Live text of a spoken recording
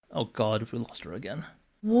Oh God, we lost her again.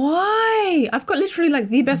 Why? I've got literally like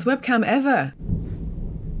the best webcam ever.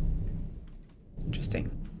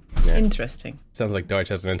 Interesting. Yeah. Interesting. Sounds like Deutsch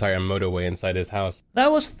has an entire motorway inside his house.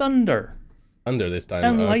 That was thunder. Thunder this time.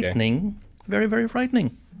 And okay. lightning. Very, very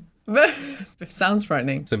frightening. Sounds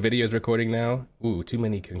frightening. So video's recording now. Ooh, too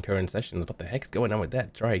many concurrent sessions. What the heck's going on with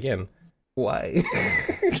that? Try again. Why?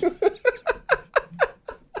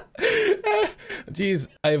 Jeez,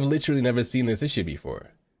 I've literally never seen this issue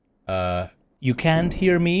before. You can't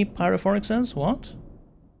hear me, Pyrophoric says? What?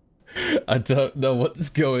 I don't know what's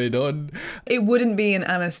going on. It wouldn't be an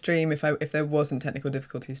Anna stream if there wasn't technical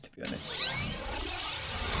difficulties, to be honest.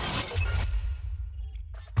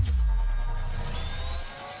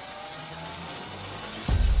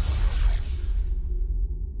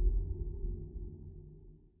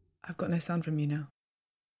 I've got no sound from you now.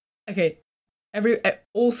 Okay,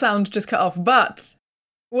 all sound just cut off, but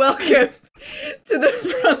welcome to the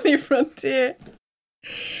Friendly Frontier,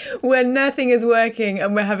 where nothing is working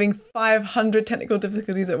and we're having 500 technical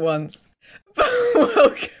difficulties at once. But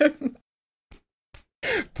welcome.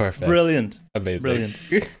 Perfect. Brilliant. Amazing.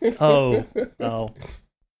 Brilliant. Oh.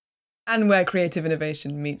 And where creative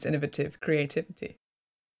innovation meets innovative creativity.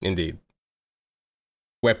 Indeed.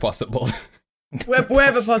 Where possible.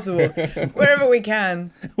 Wherever possible. Wherever we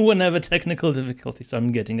can. Whenever technical difficulties,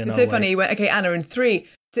 I'm getting in It's our so funny. way. You went, okay, Anna, in 3,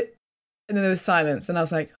 2, and then there was silence. And I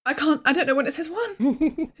was like, I don't know when it says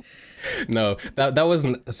 1. No, that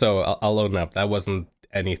wasn't, so I'll own up. That wasn't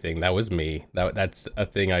anything. That was me. That's a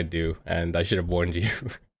thing I do, and I should have warned you.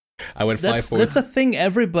 I went 5-4. That's a thing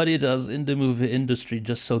everybody does in the movie industry,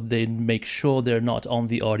 just so they make sure they're not on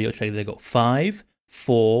the audio track. They go 5,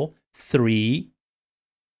 4, 3.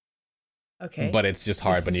 Okay. But it's just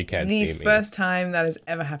hard when you can't see me. The first time that has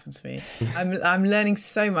ever happened to me. I'm learning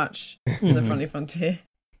so much from the Friendly Frontier.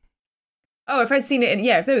 Oh, if I'd seen it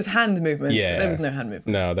if there was hand movements, there was no hand movement.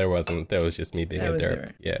 No, there wasn't. There was just me being a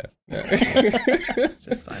derp. Yeah. It's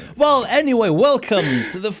just silent. Well, anyway, welcome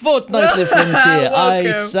to the Fortnightly Frontier.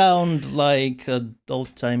 I sound like an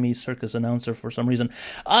old-timey circus announcer for some reason.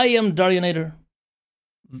 I am Darionator.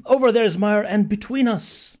 Over there is Meyer, and between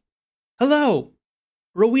us, hello,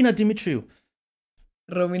 Rowena Dulli.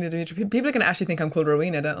 Rowena Dulli. People are going to actually think I'm called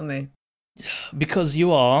Rowena, don't they? Because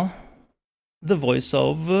you are the voice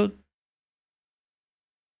of...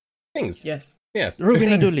 Things. Yes.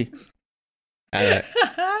 Rowena Dulli.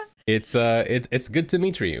 It's good to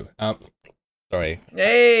meet you. Sorry.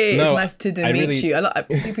 Hey, it's nice to meet you.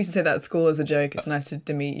 People used to say that at school as a joke. It's Oh. nice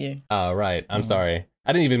to meet you. Oh, right. I'm sorry.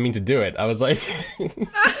 I didn't even mean to do it. I was like...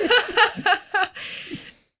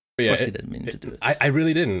 But yeah, Of course you didn't mean to do it. I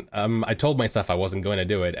really didn't. I told myself I wasn't going to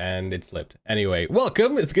do it, and it slipped. Anyway,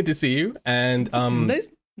 welcome. It's good to see you. And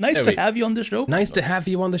nice to have you on the show. Nice to have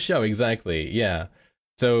you on the show. Exactly. Yeah.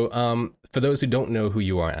 So, for those who don't know who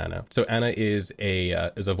you are, Anna. So Anna is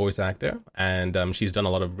a voice actor, and she's done a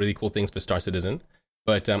lot of really cool things for Star Citizen.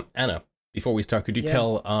 But Anna, before we start, could you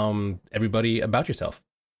tell everybody about yourself?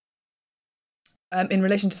 In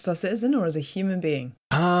relation to Star Citizen or as a human being?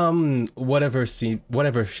 Whatever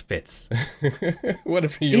fits.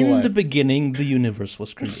 Whatever you want. want. In the beginning, the universe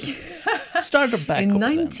was created. Start back in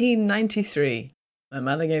 1993, my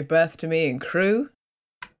mother gave birth to me in Crewe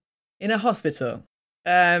in a hospital.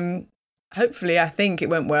 Hopefully, I think it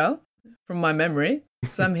went well from my memory,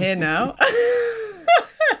 because I'm here now.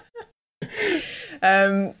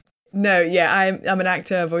 No, yeah, I'm an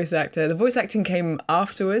actor, a voice actor. The voice acting came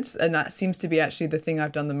afterwards, and that seems to be actually the thing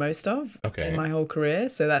I've done the most of in my whole career.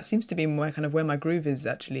 So that seems to be more kind of where my groove is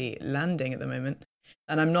actually landing at the moment.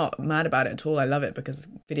 And I'm not mad about it at all. I love it because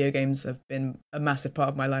video games have been a massive part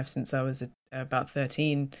of my life since I was about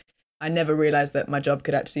 13. I never realized that my job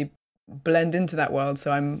could actually blend into that world.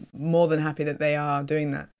 So I'm more than happy that they are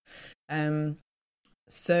doing that.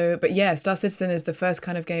 But yeah, Star Citizen is the first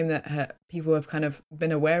kind of game that people have kind of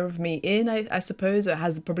been aware of me in, I suppose. It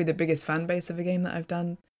has probably the biggest fan base of a game that I've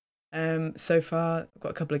done so far. I've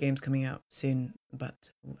got a couple of games coming out soon, but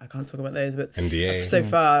I can't talk about those. But NDA. So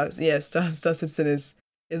far, yeah, Star Citizen is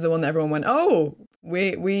the one that everyone went, oh,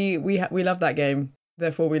 we love that game,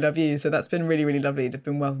 therefore we love you. So that's been really, really lovely to have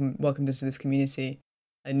been welcomed into this community.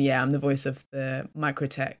 And yeah, I'm the voice of the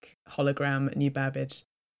Microtech hologram, new Babbage,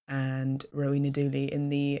 and Rowena Dulli in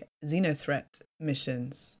the Xenothreat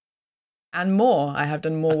missions. And more. I have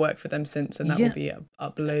done more work for them since, and that will be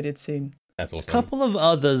uploaded soon. That's awesome. A couple of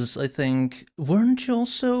others, I think. Weren't you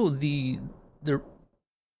also the...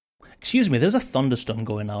 Excuse me, there's a thunderstorm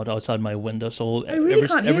going outside my window, so every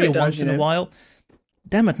once in a while...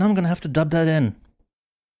 Damn it, now I'm going to have to dub that in.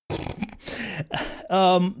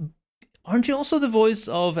 Aren't you also the voice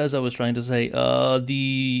of, as I was trying to say,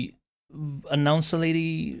 the announcer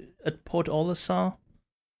lady at Port Olisar?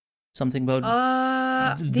 Something about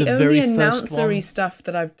the only announcery stuff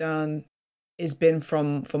that I've done is been for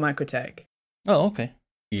Microtech. Oh, okay.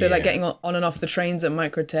 So like getting on and off the trains at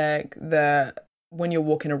Microtech, when you're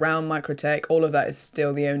walking around Microtech, all of that is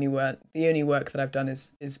still the only work. The only work that I've done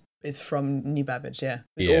is from New Babbage. Yeah,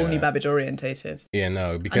 it's all New Babbage orientated. Yeah,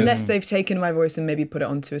 no, because unless they've taken my voice and maybe put it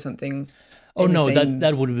onto something. Oh no,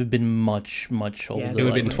 that would have been much older. It would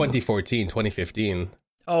have been 2014, 2015.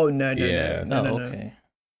 Oh no. Okay.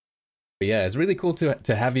 But yeah, it's really cool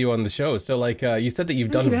to have you on the show. So, like, you said that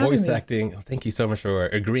you've done voice acting. Oh, thank you so much for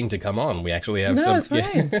agreeing to come on. We actually have some. It's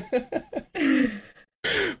fine. Yeah.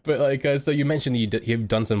 But like, so you mentioned you've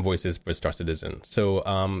done some voices for Star Citizen. So,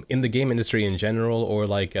 in the game industry in general, or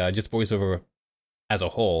like just voiceover as a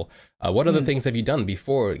whole, what other things have you done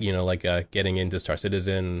before? Like getting into Star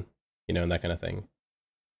Citizen, and that kind of thing.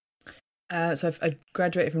 So I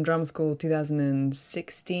graduated from drama school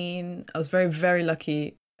 2016. I was very, very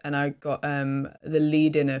lucky. And I got the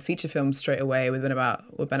lead in a feature film straight away within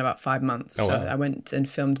about 5 months. Oh, wow. So I went and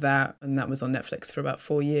filmed that, and that was on Netflix for about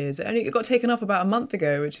 4 years. It got taken off about a month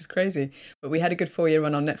ago, which is crazy. But we had a good 4-year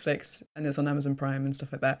run on Netflix, and it's on Amazon Prime and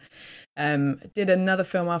stuff like that. Did another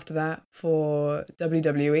film after that for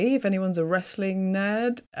WWE. If anyone's a wrestling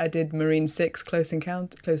nerd, I did Marine 6 Close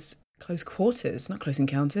Quarters, not Close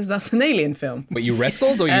Encounters. That's an alien film. But you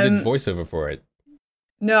wrestled, or you did voiceover for it?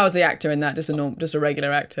 No, I was the actor in that, just a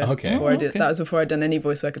regular actor. Okay. That was before I'd done any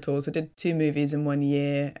voice work at all. So I did 2 movies in 1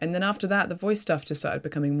 year. And then after that, the voice stuff just started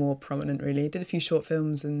becoming more prominent, really. I did a few short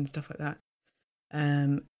films and stuff like that.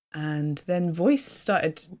 And then voice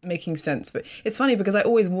started making sense. But it's funny because I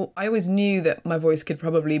always knew that my voice could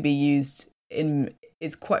probably be used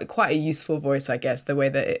it's quite a useful voice, I guess, the way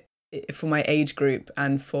that it for my age group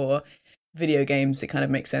and for video games, it kind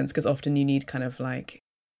of makes sense because often you need kind of like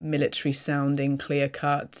military sounding, clear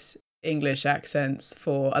cut English accents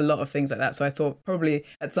for a lot of things like that. So I thought probably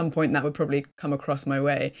at some point that would probably come across my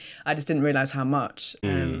way. I just didn't realize how much.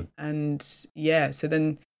 And yeah, so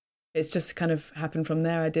then it's just kind of happened from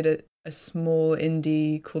there. I did a small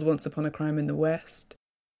indie called Once Upon a Crime in the West.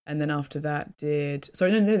 And then after that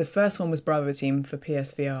the first one was Bravo Team for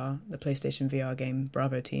PSVR, the PlayStation VR game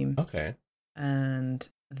Bravo Team. Okay. And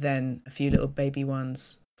then a few little baby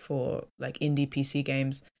ones for like indie PC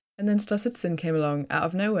games. And then Star Citizen came along out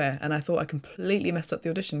of nowhere, and I thought I completely messed up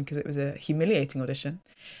the audition because it was a humiliating audition.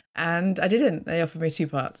 And I didn't. They offered me 2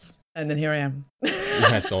 parts, and then here I am.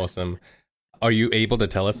 That's awesome. Are you able to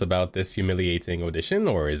tell us about this humiliating audition,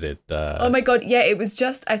 or is it... Oh my god, yeah, it was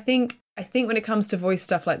just, I think when it comes to voice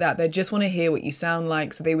stuff like that, they just want to hear what you sound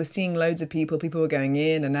like. So they were seeing loads of people were going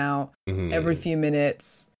in and out every few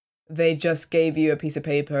minutes. They just gave you a piece of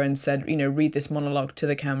paper and said, read this monologue to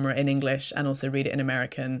the camera in English and also read it in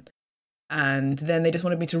American. And then they just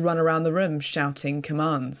wanted me to run around the room shouting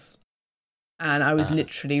commands. And I was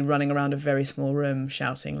literally running around a very small room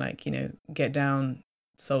shouting like, get down,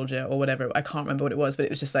 soldier, or whatever. I can't remember what it was, but it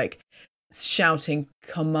was just like shouting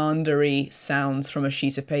commandery sounds from a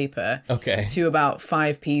sheet of paper to about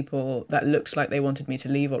 5 people that looked like they wanted me to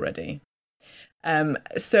leave already.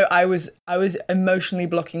 So I was emotionally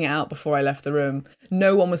blocking it out before I left the room.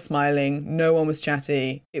 No one was smiling. No one was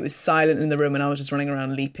chatty. It was silent in the room, and I was just running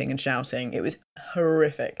around leaping and shouting. It was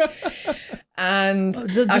horrific. And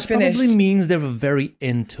I finished. Probably means they were very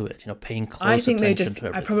into it, paying close attention. I think they just.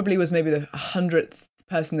 I probably was maybe the 100th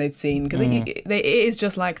person they'd seen because it is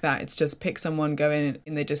just like that. It's just pick someone, go in,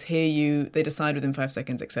 and they just hear you. They decide within 5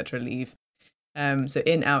 seconds, etc. Leave. So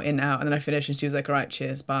in, out, and then I finished and she was like, all right,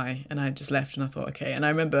 cheers, bye. And I just left and I thought, okay. And I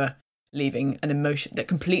remember leaving an emotion that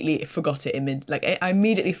completely forgot it. I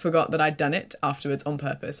immediately forgot that I'd done it afterwards on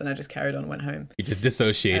purpose, and I just carried on and went home. You just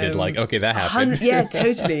dissociated okay, that happened. Yeah,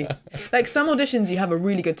 totally. Like some auditions you have a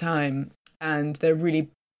really good time and they're really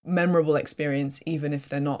memorable experience, even if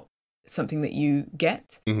they're not something that you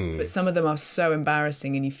get. But some of them are so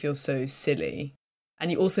embarrassing and you feel so silly. And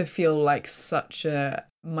you also feel like such a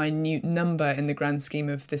minute number in the grand scheme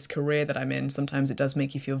of this career that I'm in. Sometimes it does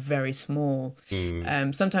make you feel very small.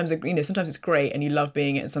 Sometimes it's great and you love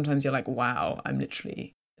being it. And sometimes you're like, wow, I'm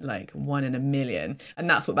literally like 1 in a million. And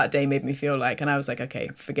that's what that day made me feel like. And I was like, okay,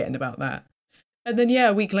 forgetting about that. And then,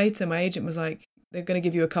 a week later, my agent was like, they're going to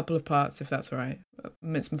give you a couple of parts if that's all right.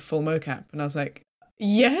 It's full mocap. And I was like,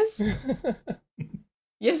 yes.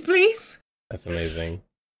 Yes, please. That's amazing.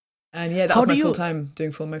 And that was my full time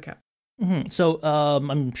doing full mocap. So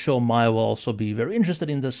I'm sure Maya will also be very interested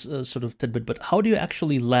in this sort of tidbit, but how do you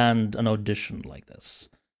actually land an audition like this?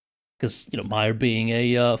 Because, Maya being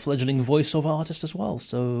a fledgling voiceover artist as well,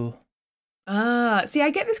 so... See, I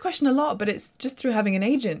get this question a lot, but it's just through having an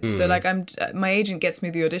agent. So like my agent gets me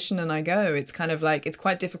the audition and I go. It's kind of like, it's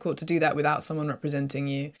quite difficult to do that without someone representing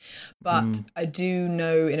you. But I do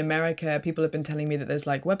know in America, people have been telling me that there's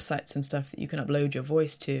like websites and stuff that you can upload your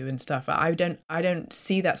voice to and stuff. I don't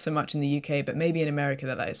see that so much in the UK, but maybe in America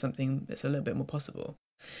that is something that's a little bit more possible.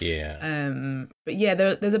 Yeah. But yeah,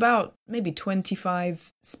 there's about maybe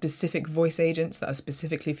 25 specific voice agents that are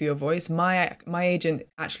specifically for your voice. My agent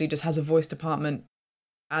actually just has a voice department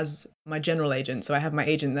as my general agent. So I have my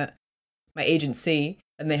agency,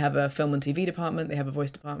 and they have a film and TV department, they have a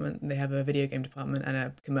voice department, and they have a video game department and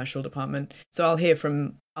a commercial department. So I'll hear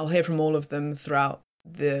from all of them throughout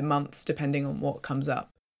the months, depending on what comes up.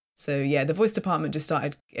 So yeah, the voice department just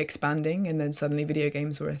started expanding, and then suddenly video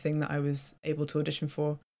games were a thing that I was able to audition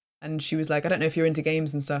for. And she was like, I don't know if you're into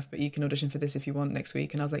games and stuff, but you can audition for this if you want next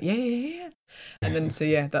week. And I was like, yeah. And then, so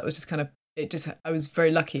yeah, that was just kind of, I was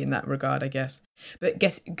very lucky in that regard, I guess. But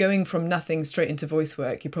going from nothing straight into voice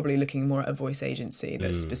work, you're probably looking more at a voice agency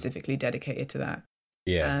that's specifically dedicated to that.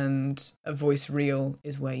 Yeah. And a voice reel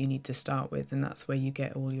is where you need to start with. And that's where you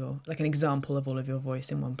get all like an example of all of your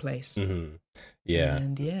voice in one place. Mm-hmm. Yeah.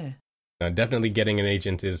 And yeah. Definitely getting an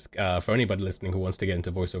agent is, for anybody listening who wants to get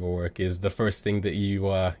into voiceover work, is the first thing that you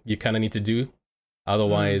kind of need to do.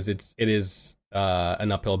 Otherwise, it is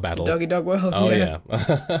an uphill battle. Doggy dog world. Oh yeah,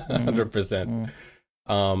 100%.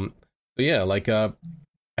 But yeah, like I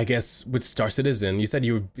guess with Star Citizen, you said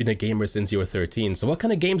you've been a gamer since you were 13. So what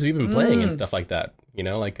kind of games have you been playing and stuff like that? You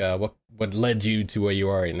know, like what led you to where you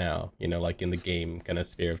are right now? You know, like in the game kind of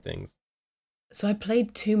sphere of things. So I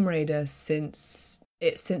played Tomb Raider since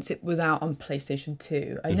it was out on PlayStation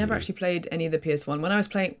 2. I never actually played any of the PS1. When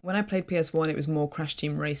I played PS1, it was more Crash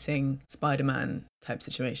Team Racing, Spider-Man type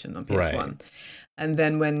situation on PS1. Right. And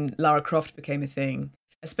then when Lara Croft became a thing,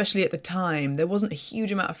 especially at the time, there wasn't a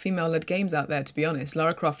huge amount of female-led games out there, to be honest.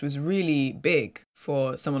 Lara Croft was really big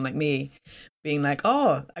for someone like me, being like,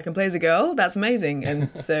 oh, I can play as a girl? That's amazing.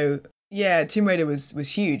 And so, yeah, Tomb Raider was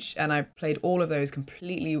huge. And I played all of those,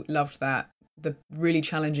 completely loved that. The really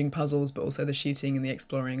challenging puzzles, but also the shooting and the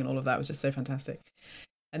exploring and all of that was just so fantastic.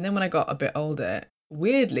 And then when I got a bit older,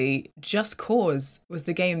 weirdly, Just Cause was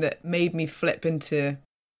the game that made me flip into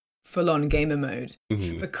full-on gamer mode,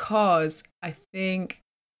 because I think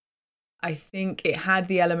it had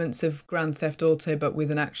the elements of Grand Theft Auto, but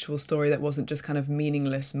with an actual story that wasn't just kind of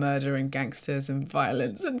meaningless murder and gangsters and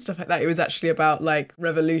violence and stuff like that. It was actually about like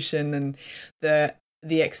revolution, and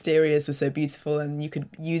the exteriors were so beautiful, and you could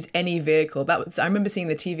use any vehicle. I remember seeing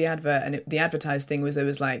the TV advert, and the advertised thing was there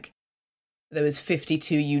was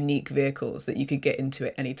 52 unique vehicles that you could get into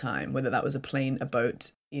at any time, whether that was a plane, a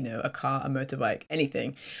boat, you know, a car, a motorbike,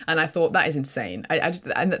 anything. And I thought, that is insane.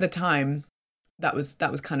 And at the time, that was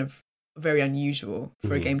kind of very unusual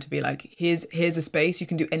for a game to be like, here's a space, you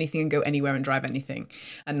can do anything and go anywhere and drive anything.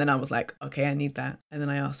 And then I was like, okay, I need that. And then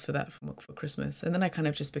I asked for that for Christmas. And then I kind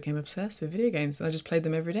of just became obsessed with video games, and I just played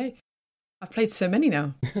them every day. I've played so many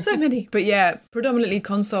now, so many. But yeah, predominantly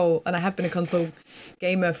console, and I have been a console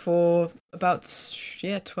gamer for about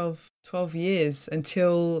 12 years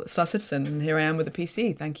until Star Citizen, and here I am with a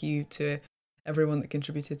PC. Thank you to everyone that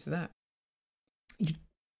contributed to that.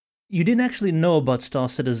 You didn't actually know about Star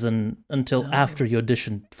Citizen until after you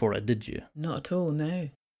auditioned for it, did you? Not at all, no.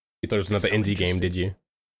 You thought it was another indie game, did you?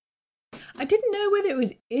 I didn't know whether it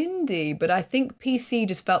was indie, but I think PC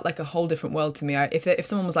just felt like a whole different world to me. If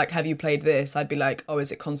someone was like, have you played this? I'd be like, oh, is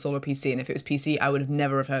it console or PC? And if it was PC, I would have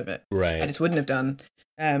never have heard of it. Right. I just wouldn't have done.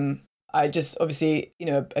 I just, obviously, you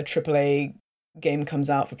know, a AAA game comes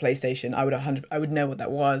out for PlayStation, I would know what that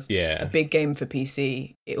was. Yeah. A big game for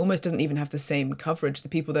PC, it almost doesn't even have the same coverage.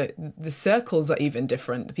 The circles are even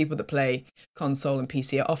different. The people that play console and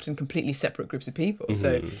PC are often completely separate groups of people.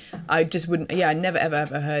 So I just wouldn't. Yeah, I never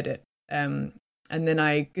ever heard it. And then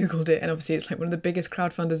I googled it, and obviously it's like one of the biggest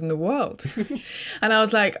crowdfunders in the world. And I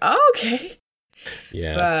was like, oh, okay.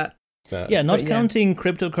 Yeah. Not counting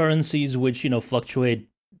cryptocurrencies, which, you know, fluctuate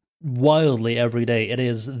wildly every day. It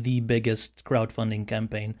is the biggest crowdfunding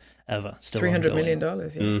campaign ever. Still $300 million,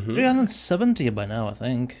 yeah. 370 by now, I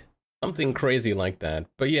think. Something crazy like that.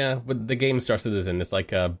 But yeah, with the game Star Citizen, it's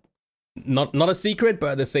like not a secret,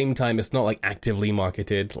 but at the same time, it's not like actively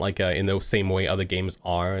marketed like in the same way other games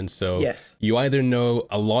are. And so you either know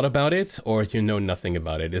a lot about it or you know nothing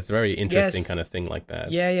about it. It's a very interesting kind of thing like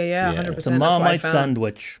that. Yeah, 100%. It's a Marmite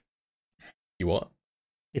sandwich. You what?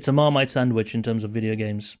 It's a Marmite sandwich in terms of video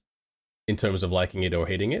games. In terms of liking it or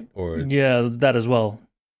hating it? Or yeah, that as well.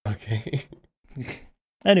 Okay.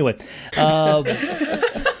 Anyway. I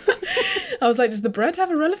was like, does the bread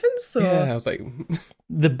have a relevance? Or? Yeah, I was like...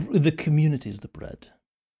 The community is the bread.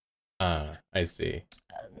 I see.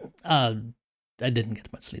 I didn't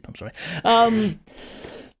get much sleep, I'm sorry.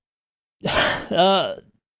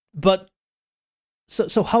 But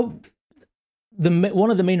so how one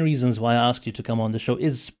of the main reasons why I asked you to come on the show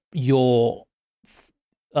is your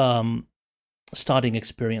starting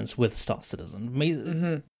experience with Star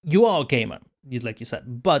Citizen. You are a gamer, like you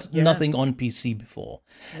said, but nothing on PC before.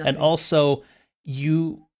 Nothing. And also,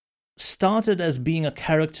 you started as being a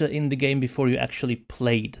character in the game before you actually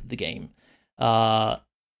played the game. What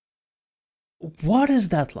is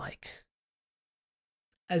that like?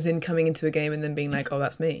 As in coming into a game and then being like, oh,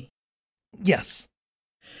 that's me? Yes.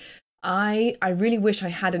 I really wish I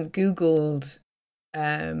hadn't Googled,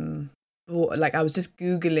 like I was just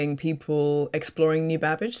Googling people exploring New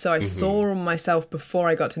Babbage. So I saw myself before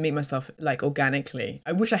I got to meet myself, like organically.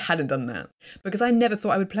 I wish I hadn't done that because I never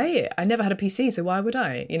thought I would play it. I never had a PC, so why would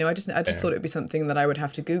I? You know, I just thought it would be something that I would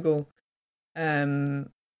have to Google.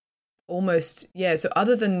 Almost, yeah. So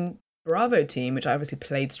other than Bravo Team, which I obviously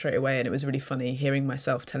played straight away, and it was really funny hearing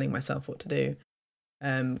myself telling myself what to do.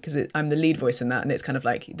 Because I'm the lead voice in that, and it's kind of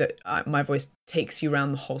like that. My voice takes you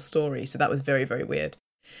around the whole story, so that was very, very weird.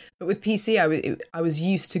 But with PC, I was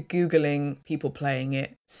used to Googling people playing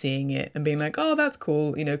it, seeing it, and being like, oh, that's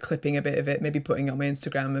cool, you know, clipping a bit of it, maybe putting it on my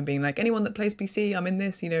Instagram and being like, anyone that plays PC, I'm in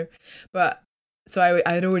this, you know. But so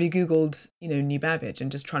I had already Googled, you know, New Babbage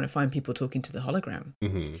and just trying to find people talking to the hologram.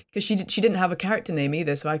 Because she didn't have a character name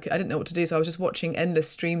either, so I didn't know what to do. So I was just watching endless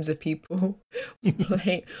streams of people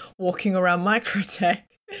walking around Microtech.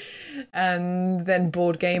 And then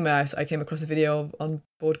Board Gamer, I came across a video on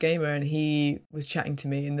Board Gamer, and he was chatting to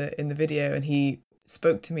me in the video, and he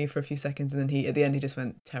spoke to me for a few seconds, and then at the end he just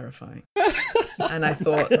went, terrifying. And I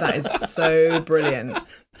thought, that is so brilliant.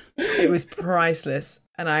 It was priceless.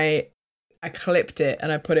 And I clipped it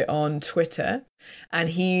and I put it on Twitter, and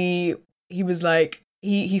he was like,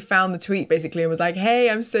 he found the tweet basically and was like, hey,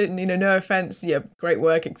 I'm so, you know, no offense, yeah, great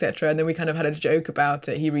work, etc. And then we kind of had a joke about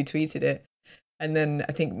it. He retweeted it. And then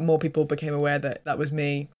I think more people became aware that that was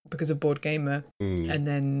me because of Board Gamer. And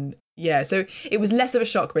then, yeah, so it was less of a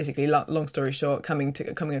shock, basically, long story short, coming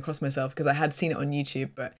across myself, because I had seen it on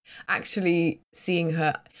YouTube, but actually seeing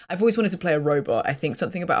her, I've always wanted to play a robot. I think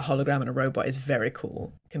something about a hologram and a robot is very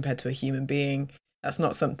cool compared to a human being. That's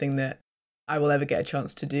not something that I will ever get a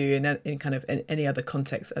chance to do in kind of any other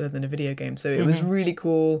context other than a video game. So it was really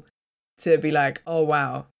cool to be like, oh,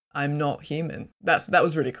 wow. I'm not human. That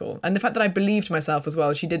was really cool. And the fact that I believed myself as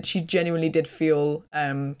well, she genuinely did feel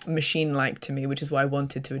machine-like to me, which is what I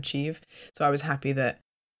wanted to achieve. So I was happy that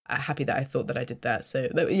I thought that I did that. So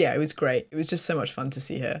yeah, it was great. It was just so much fun to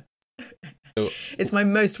see her. It's my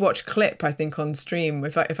most watched clip, I think, on stream.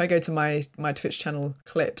 If I go to my Twitch channel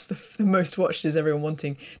clips, the most watched is everyone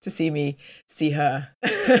wanting to see her.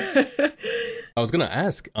 I was gonna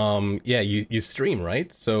ask, you stream,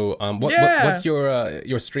 right? So, what's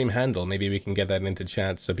your stream handle? Maybe we can get that into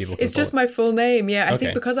chat so people can. It's just my full name. Yeah, I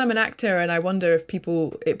think because I'm an actor, and I wonder if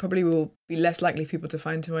it probably will be less likely for people to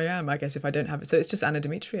find who I am, I guess, if I don't have it. So it's just Anna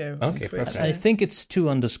Demetriou. Okay, perfect. I think it's 2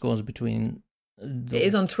 underscores between. It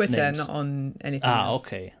is on Twitter, not on anything else.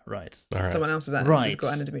 Okay, right. Someone else's has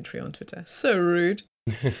got Anna Demetriou on Twitter. So rude.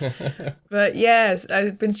 But yes,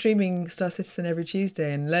 I've been streaming Star Citizen every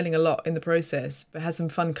Tuesday and learning a lot in the process, but had some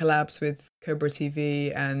fun collabs with Cobra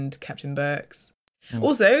TV and Captain Burks.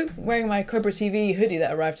 Also, wearing my Cobra TV hoodie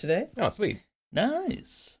that arrived today. Oh, sweet.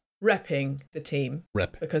 Nice. Repping the team.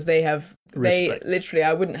 Because Respect. Literally,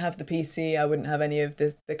 I wouldn't have the PC, I wouldn't have any of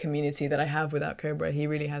the community that I have without Cobra. He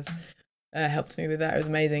really has helped me with that. It was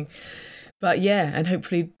amazing. But yeah, and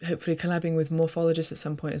hopefully collabing with Morphologist at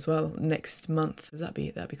some point as well next month. That'd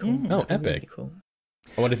be cool. Oh, that'd epic! Be really cool.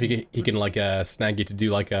 I wonder if he can like snag you to do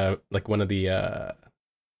like one of the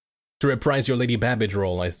to reprise your Lady Babbage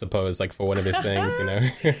role, I suppose, like for one of his things, you know.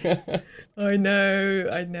 I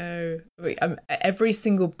know. Every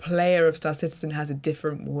single player of Star Citizen has a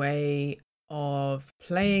different way of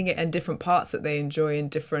playing it and different parts that they enjoy and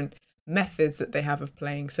different methods that they have of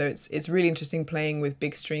playing. So it's really interesting playing with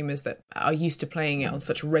big streamers that are used to playing it on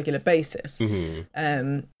such a regular basis,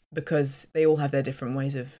 because they all have their different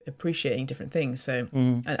ways of appreciating different things. So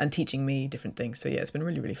and teaching me different things. So yeah, it's been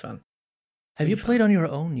really, really fun. Have you played on your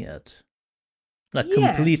own yet? Like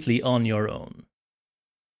completely on your own?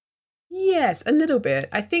 Yes, a little bit.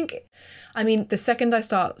 I mean, the second I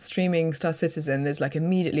start streaming Star Citizen, there's like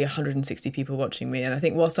immediately 160 people watching me, and I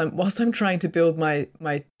think whilst I'm trying to build my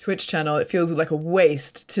Twitch channel, it feels like a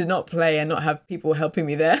waste to not play and not have people helping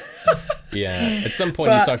me there. Yeah, at some point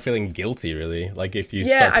you start feeling guilty, really. Like if you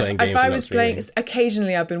start playing games. If I was playing,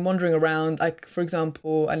 occasionally I've been wandering around. Like for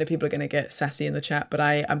example, I know people are going to get sassy in the chat, but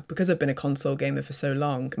I'm because I've been a console gamer for so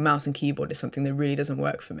long, mouse and keyboard is something that really doesn't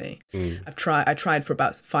work for me. I tried for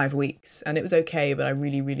about 5 weeks, and it was okay, but I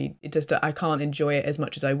really I can't enjoy it as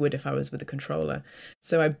much as I would if I was with a controller.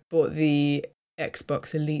 So I bought the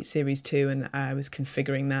Xbox Elite Series 2 and I was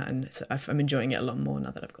configuring that, and so I'm enjoying it a lot more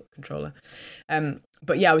now that I've got the controller.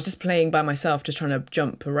 But yeah, I was just playing by myself, just trying to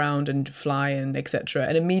jump around and fly and etc.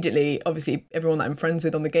 And immediately, obviously, everyone that I'm friends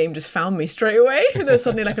with on the game just found me straight away. There was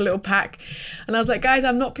suddenly like a little pack. And I was like, guys,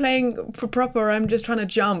 I'm not playing for proper, I'm just trying to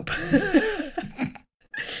jump.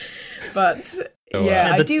 But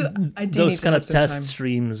yeah, I do those need to kind have of some test time.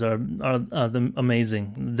 streams are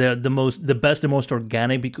amazing. They're the best, the most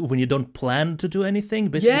organic, because when you don't plan to do anything.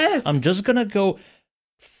 Basically, Yes. I'm just gonna go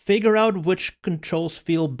figure out which controls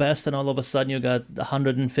feel best, and all of a sudden you got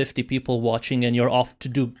 150 people watching, and you're off to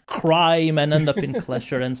do crime and end up in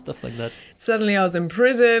Clasher and stuff like that. Suddenly I was in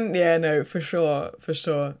prison. Yeah, no, for sure.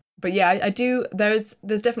 But yeah, I do. There's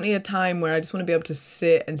definitely a time where I just want to be able to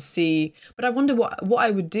sit and see. But I wonder what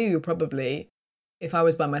I would do probably if I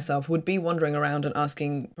was by myself, would be wandering around and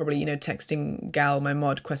asking, probably, texting Gal, my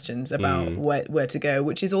mod, questions about where to go,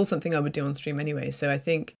 which is all something I would do on stream anyway. So I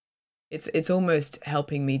think it's almost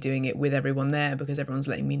helping me doing it with everyone there, because everyone's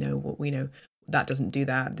letting me know what we know. That doesn't do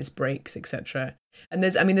that, this breaks, etc. And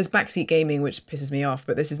there's backseat gaming, which pisses me off,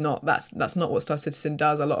 but this is not, that's not what Star Citizen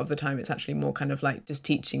does. A lot of the time it's actually more kind of like just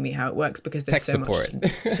teaching me how it works, because there's so much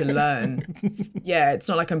to learn. Yeah, it's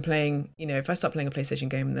not like I'm playing, if I start playing a PlayStation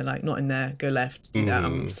game and they're like, not in there, go left, do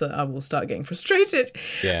that, so I will start getting frustrated.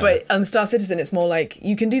 Yeah. But on Star Citizen it's more like,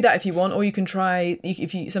 you can do that if you want, or you can try,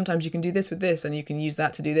 sometimes you can do this with this, and you can use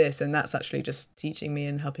that to do this, and that's actually just teaching me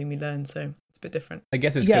and helping me learn, so it's a bit different. I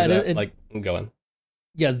guess it's because go on.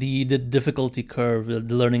 Yeah, the difficulty curve, the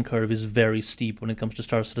learning curve is very steep when it comes to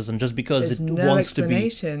Star Citizen, just because there's it no wants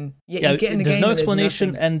explanation. to be. Yeah, you get in the there's game no and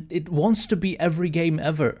explanation, there's and it wants to be every game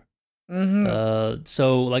ever. Mm-hmm.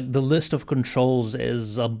 So like the list of controls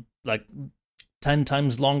is like 10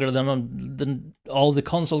 times longer than all the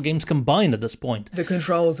console games combined at this point. The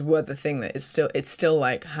controls were the thing that is it's still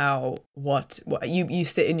like what you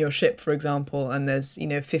sit in your ship, for example, and there's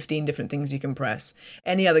 15 different things you can press.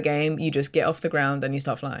 Any other game, you just get off the ground and you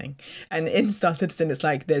start flying. And in Star Citizen, it's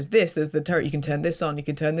like there's the turret, you can turn this on, you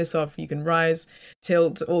can turn this off, you can rise,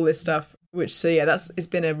 tilt, all this stuff. It's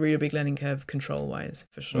been a really big learning curve control wise,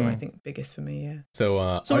 for sure. I think biggest for me. Yeah. So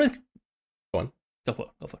go on. Go for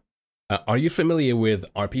it. Are you familiar with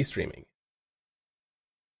RP streaming?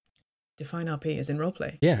 Define RP as in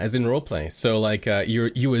roleplay. Yeah, as in roleplay. So like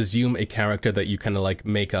you assume a character that you kind of like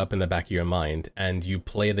make up in the back of your mind, and you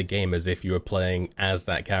play the game as if you were playing as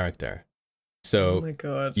that character. So oh my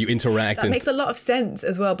God. You interact. That makes a lot of sense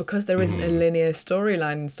as well, because there isn't a linear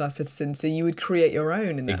storyline in Star Citizen, so you would create your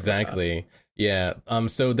own in that Exactly. regard. Yeah.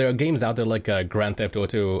 So there are games out there like Grand Theft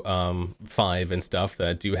Auto 5 and stuff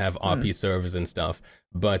that do have RP servers and stuff.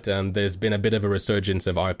 But there's been a bit of a resurgence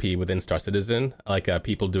of RP within Star Citizen, like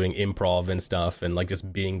people doing improv and stuff, and like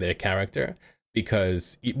just being their character.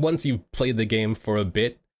 Because once you've played the game for a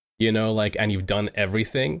bit, and you've done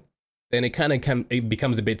everything, then it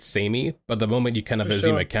becomes a bit samey. But the moment you kind of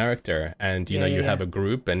assume a character, and you have a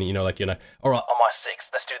group, and all right, on my 6,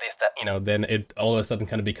 let's do this, that, then it all of a sudden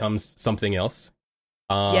kind of becomes something else.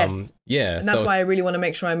 Yes. Yeah. And that's why I really want to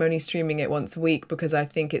make sure I'm only streaming it once a week, because I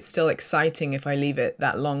think it's still exciting if I leave it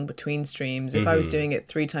that long between streams. If I was doing it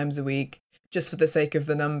 3 times a week, just for the sake of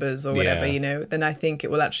the numbers or whatever, then I think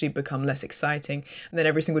it will actually become less exciting. And then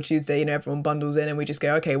every single Tuesday, everyone bundles in and we just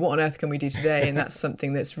go, okay, what on earth can we do today? And that's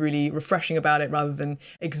something that's really refreshing about it, rather than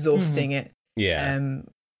exhausting it. Yeah. And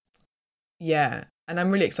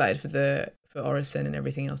I'm really excited for Orison and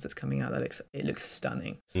everything else that's coming out. It looks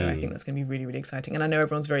stunning. So I think that's going to be really, really exciting. And I know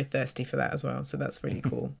everyone's very thirsty for that as well. So that's really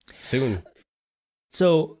cool. Soon.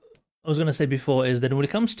 So I was going to say before is that when it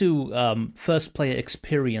comes to first player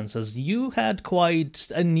experiences, you had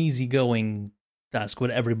quite an easygoing task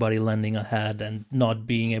with everybody lending a hand and not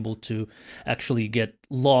being able to actually get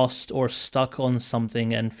lost or stuck on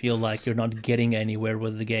something and feel like you're not getting anywhere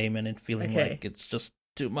with the game, and it feeling like it's just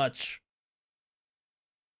too much.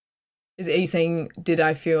 Are you saying, did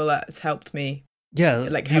I feel that's helped me? Yeah.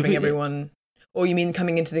 Like having everyone... Or you mean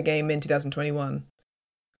coming into the game in 2021?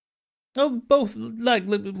 Oh, both.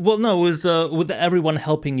 With everyone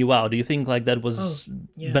helping you out, do you think like that was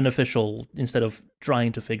beneficial instead of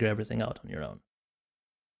trying to figure everything out on your own?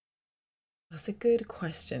 That's a good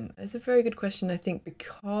question. It's a very good question, I think,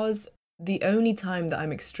 because the only time that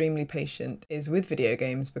I'm extremely patient is with video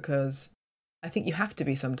games, because I think you have to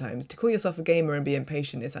be sometimes. To call yourself a gamer and be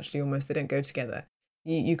impatient is actually almost, they don't go together.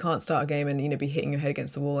 You can't start a game and, be hitting your head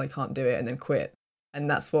against the wall, I can't do it, and then quit. And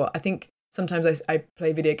that's what I think. Sometimes I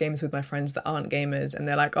play video games with my friends that aren't gamers, and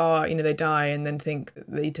they're like, oh, they die, and then think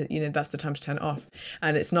that, that's the time to turn it off.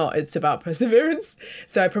 And it's not, it's about perseverance.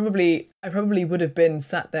 So I probably would have been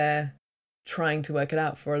sat there trying to work it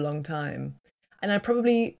out for a long time. And I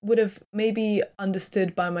probably would have maybe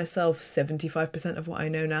understood by myself 75% of what I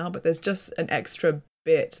know now, but there's just an extra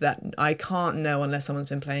bit that I can't know unless someone's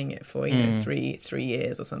been playing it for, 3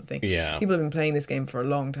 years or something. Yeah. People have been playing this game for a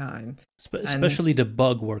long time. Especially the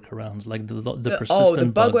bug workarounds, like the persistent the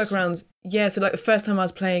bug bugs. workarounds. Yeah, so like the first time I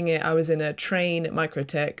was playing it, I was in a train at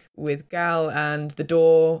Microtech with Gal, and the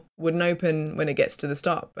door wouldn't open when it gets to the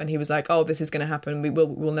stop. And he was like, oh, this is going to happen.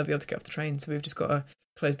 We'll never be able to get off the train, so we've just got to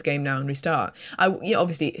close the game now and restart.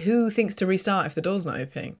 Obviously, who thinks to restart if the door's not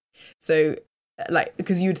opening? So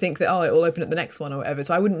because you'd think that it will open at the next one or whatever,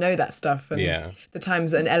 so I wouldn't know that stuff. And the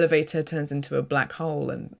times an elevator turns into a black hole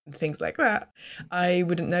and things like that, I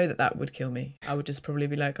wouldn't know that would kill me. I would just probably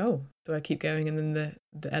be like, oh, do I keep going and then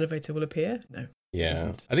the elevator will appear? No.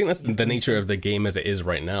 Yeah, I think that's the nature of the game as it is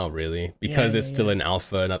right now, really, because it's still in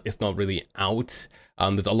alpha and it's not really out.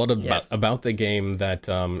 There's a lot of about the game that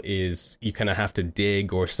is you kind of have to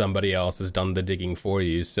dig, or somebody else has done the digging for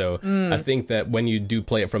you. So I think that when you do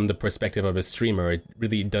play it from the perspective of a streamer, it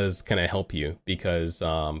really does kind of help you, because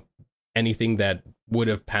anything that would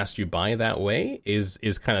have passed you by that way is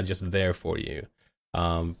kind of just there for you,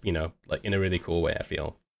 like in a really cool way, I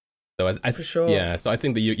feel. So I for sure. Yeah, so I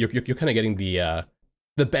think that you're kind of getting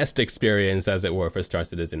the best experience, as it were, for Star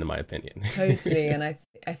Citizen, in my opinion. Totally, and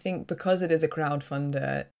I think because it is a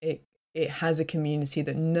crowdfunder, it has a community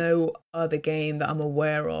that no other game that I'm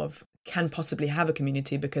aware of can possibly have a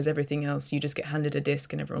community, because everything else you just get handed a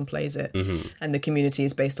disc and everyone plays it, and the community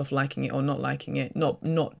is based off liking it or not liking it, not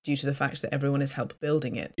due to the fact that everyone has helped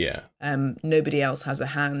building it. Nobody else has a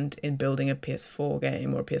hand in building a PS4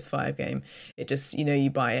 game or a PS5 game. It just, you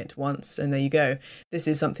buy it once and there you go. This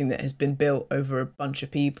is something that has been built over a bunch of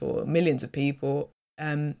people, millions of people,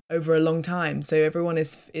 over a long time, so everyone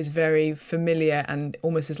is very familiar and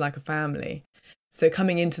almost is like a family. So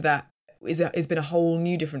coming into that has been a whole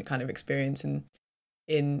new different kind of experience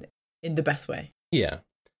in the best way. Yeah.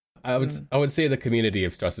 I would say the community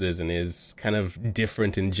of Star Citizen is kind of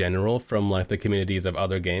different in general from like the communities of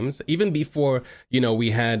other games. Even before,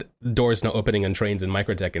 we had doors not opening on trains in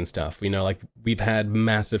Microtech and stuff. Like we've had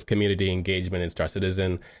massive community engagement in Star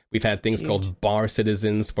Citizen. We've had things called bar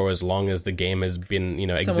citizens for as long as the game has been,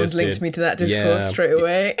 existed. Someone's linked me to that Discord straight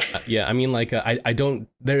away. I mean, like I don't.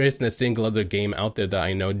 There isn't a single other game out there that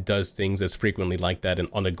I know does things as frequently like that and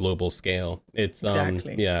on a global scale. It's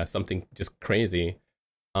something just crazy.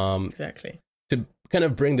 Exactly. To kind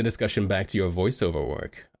of bring the discussion back to your voiceover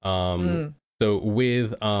work, so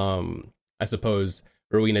with I suppose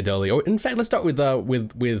Rowena Dulli, or in fact let's start with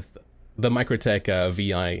the Microtech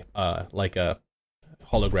VI like a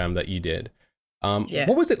hologram that you did.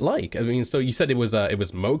 What was it like? I mean, so you said it was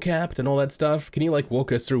mocapped and all that stuff. Can you like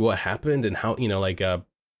walk us through what happened and how,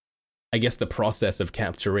 I guess the process of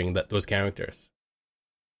capturing those characters?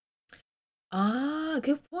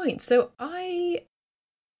 Good point. So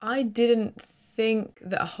I didn't think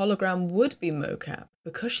that a hologram would be mocap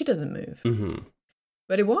because she doesn't move.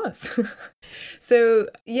 But it was. So,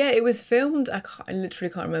 it was filmed. I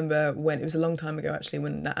literally can't remember when. It was a long time ago, actually,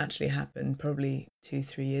 when that actually happened. Probably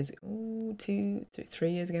 3 years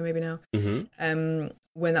ago, maybe now.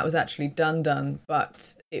 When that was actually done.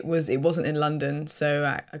 But it wasn't in London. So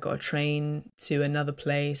I got a train to another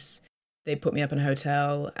place. They put me up in a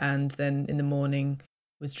hotel. And then in the morning,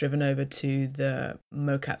 was driven over to the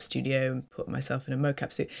mocap studio and put myself in a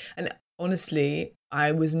mocap suit. And honestly,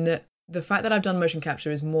 the fact that I've done motion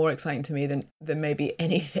capture is more exciting to me than maybe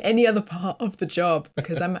any other part of the job,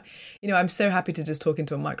 because I'm so happy to just talk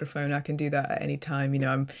into a microphone. I can do that at any time.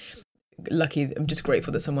 I'm lucky. I'm just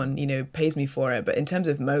grateful that someone, pays me for it. But in terms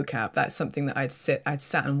of mocap, that's something that I'd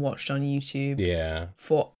sat and watched on YouTube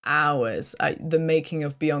for hours. The making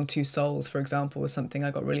of Beyond Two Souls, for example, was something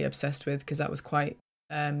I got really obsessed with, because that was quite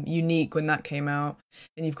unique when that came out.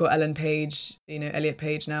 And you've got Elliot Page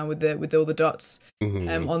now with all the dots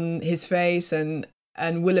on his face, and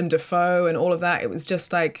Willem Dafoe and all of that. It was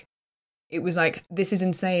just like, it was like, this is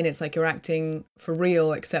insane. It's like you're acting for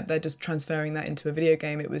real, except they're just transferring that into a video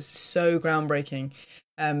game. It was so groundbreaking.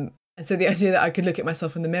 And so the idea that I could look at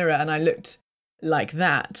myself in the mirror and I looked like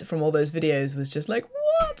that from all those videos was just like,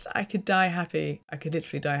 what? I could die happy. I could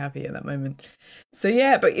literally die happy at that moment. So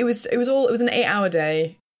yeah, but it was an 8-hour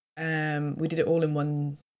day. We did it all in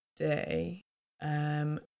one day.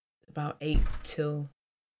 About 8 till...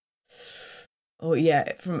 Oh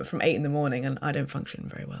yeah, from 8 in the morning, and I don't function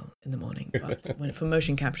very well in the morning. But for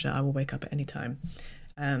motion capture, I will wake up at any time.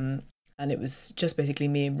 And it was just basically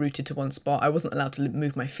me rooted to one spot. I wasn't allowed to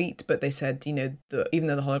move my feet, but they said, even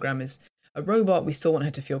though the hologram is a robot, we still want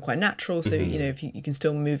her to feel quite natural. So if you can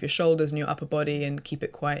still move your shoulders and your upper body and keep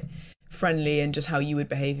it quite friendly and just how you would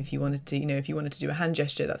behave if you wanted to, if you wanted to do a hand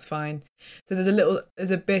gesture, that's fine. So there's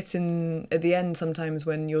a bit at the end sometimes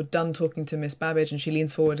when you're done talking to Miss Babbage and she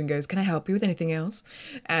leans forward and goes, "Can I help you with anything else?"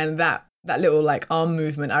 And that little like arm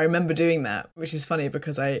movement, I remember doing that, which is funny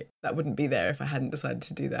because that wouldn't be there if I hadn't decided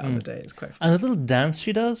to do that on the day. It's quite funny. And the little dance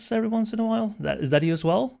she does every once in a while, is that you as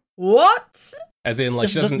well? What? As in, like,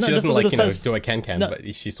 she doesn't like, do a can, no.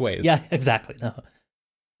 But she sways. Yeah, exactly. No.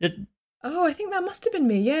 Oh, I think that must have been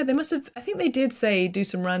me. Yeah, they must have. I think they did say do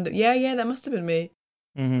some random. Yeah, that must have been me.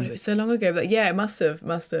 Mm-hmm. But it was so long ago. But yeah, it must have.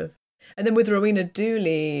 And then with Rowena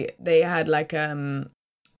Dulli, they had like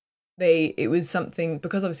it was something,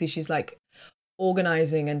 because obviously she's like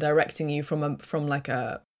organizing and directing you from like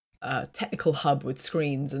a technical hub with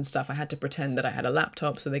screens and stuff. I had to pretend that I had a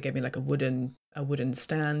laptop, so they gave me like a wooden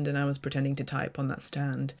stand, and I was pretending to type on that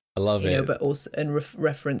stand. I love it. But also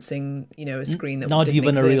referencing, a screen that not didn't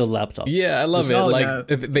even exist. a real laptop. Yeah, I love it. Like no,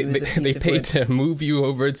 they paid to move you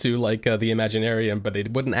over to like the Imaginarium, but they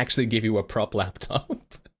wouldn't actually give you a prop laptop.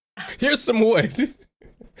 Here's some wood.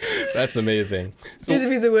 That's amazing. So, here's a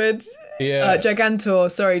piece of wood. Yeah.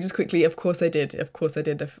 Gigantor. Sorry, just quickly. Of course I did.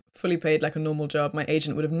 I fully paid like a normal job. My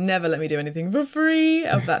agent would have never let me do anything for free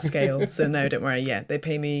of that scale. So no, don't worry. Yeah, they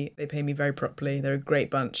pay me very properly. They're a great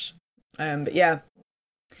bunch. But yeah.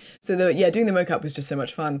 So doing the mocap was just so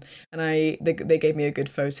much fun, and they gave me a good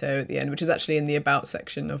photo at the end, which is actually in the about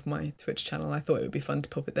section of my Twitch channel. I thought it would be fun to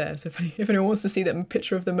pop it there. So if anyone wants to see that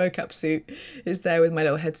picture of the mocap suit, is there with my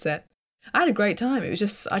little headset. I had a great time. It was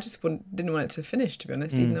just didn't want it to finish, to be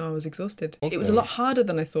honest, even though I was exhausted. Awesome. It was a lot harder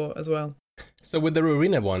than I thought as well. So with the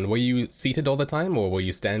Rowena one, were you seated all the time, or were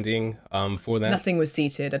you standing for that? Nothing was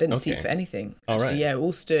seated. I didn't seat for anything. Actually, all right. Yeah,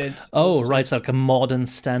 all stood. Right. It's like a modern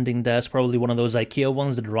standing desk, probably one of those IKEA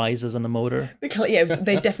ones that rises on a motor. Yeah,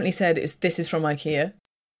 they definitely said this is from IKEA.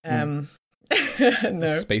 No.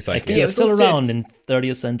 Space IKEA. IKEA is still around in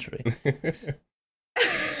 30th century.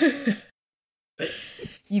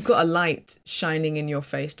 You've got a light shining in your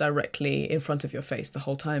face directly in front of your face the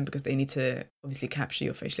whole time, because they need to obviously capture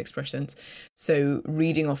your facial expressions. So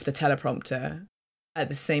reading off the teleprompter at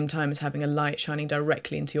the same time as having a light shining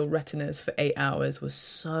directly into your retinas for 8 hours was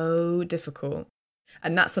so difficult.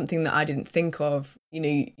 And that's something that I didn't think of.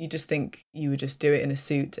 You just think you would just do it in a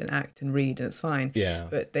suit and act and read and it's fine. Yeah.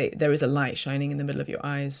 But there is a light shining in the middle of your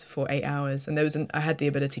eyes for 8 hours. And I had the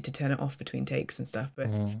ability to turn it off between takes and stuff. But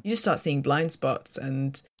you just start seeing blind spots,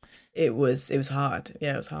 and it was hard.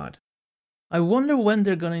 Yeah, it was hard. I wonder when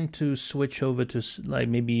they're going to switch over to like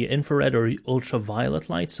maybe infrared or ultraviolet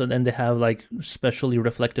light, so then they have like specially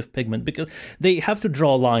reflective pigment, because they have to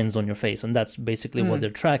draw lines on your face, and that's basically what they're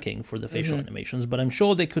tracking for the facial animations. But I'm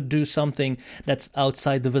sure they could do something that's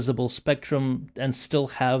outside the visible spectrum and still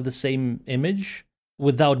have the same image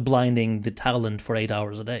without blinding the talent for 8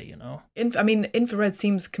 hours a day, infrared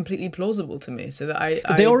seems completely plausible to me, so that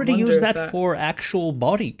But they already use that for actual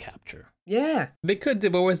body capture. Yeah. They could,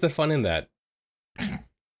 but where's the fun in that?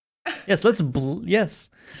 Yes, yes.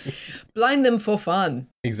 Blind them for fun.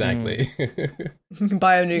 Exactly.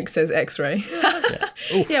 BioNuke says X-ray.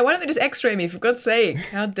 Yeah, why don't they just X-ray me, for God's sake?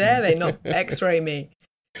 How dare they not X-ray me?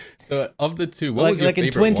 So of the two, what was your favorite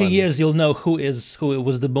in 20 one? years, you'll know who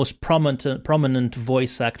was the most prominent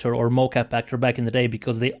voice actor or mocap actor back in the day,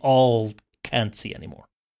 because they all can't see anymore.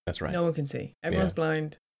 That's right. No one can see. Everyone's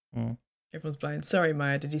blind. Everyone's blind. Sorry,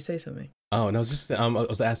 Maya, did you say something? Oh, and I was just I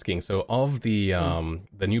was asking. So of the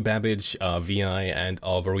new Babbage VI and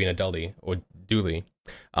of Rowena Dulli or Dulli,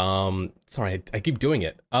 sorry, I keep doing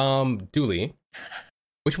it. Dulli,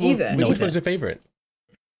 which one's your favorite?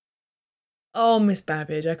 Oh, Miss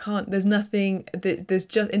Babbage, I can't. There's nothing. There's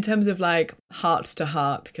just, in terms of like heart to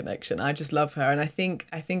heart connection, I just love her, and I think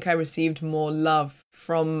I received more love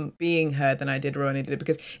from being her than I did Rowena Dulli,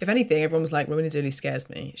 because if anything, everyone was like, Rowena Dulli scares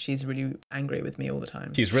me. She's really angry with me all the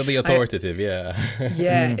time. She's really authoritative, yeah.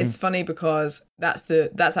 Yeah, it's funny because that's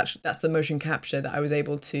the motion capture that I was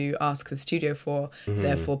able to ask the studio for,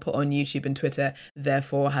 therefore put on YouTube and Twitter,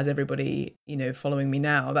 therefore has everybody, following me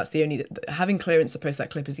now. That's the only, having clearance to post that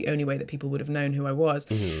clip is the only way that people would have known who I was.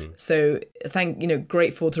 So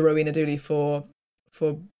grateful to Rowena Dulli for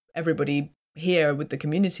everybody here with the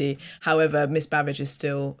community. However, Miss Babbage is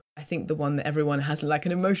still, I think, the one that everyone has like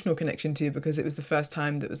an emotional connection to, because it was the first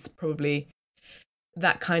time that was probably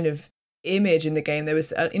that kind of image in the game. There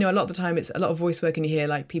was, a lot of the time it's a lot of voice work and you hear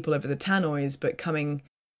like people over the tannoys, but coming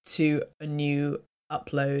to a new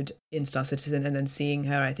upload in Star Citizen and then seeing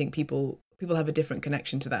her, I think people have a different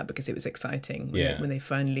connection to that because it was exciting when they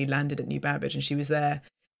finally landed at New Babbage and she was there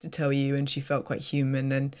to tell you, and she felt quite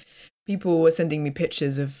human, and people were sending me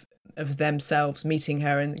pictures of themselves meeting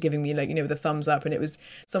her and giving me the thumbs up, and it was,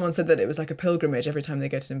 someone said that it was like a pilgrimage every time they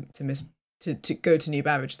go to go to New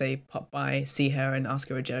Babbage, they pop by, see her and ask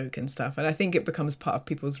her a joke and stuff, and I think it becomes part of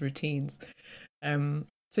people's routines.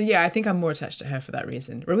 So yeah, I think I'm more attached to her for that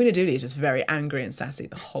reason. Rowena Dulli is just very angry and sassy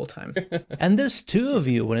the whole time. And there's two of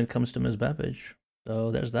you when it comes to Miss Babbage, so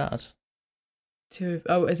there's that.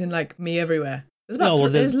 As in like me everywhere.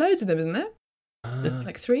 There's loads of them, isn't there?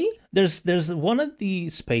 Like 3? There's one at the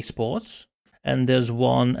spaceports, and there's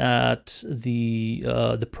one at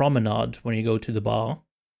the promenade when you go to the bar.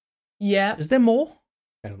 Yeah. Is there more?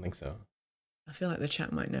 I don't think so. I feel like the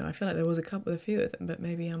chat might know. I feel like there was a few of them, but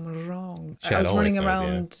maybe I'm wrong. Chat I was running knows,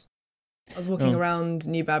 around. I was walking around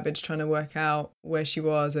New Babbage trying to work out where she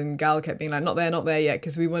was, and Gal kept being like, not there yet,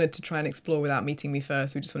 because we wanted to try and explore without meeting me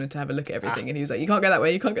first. We just wanted to have a look at everything, and he was like, you can't go that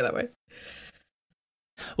way.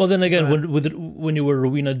 Well, then again, when you were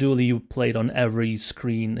Rowena Dulli, you played on every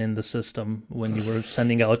screen in the system when you were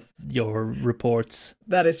sending out your reports.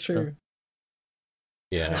 That is true.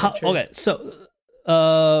 Yeah. Okay, so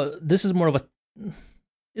this is more of a...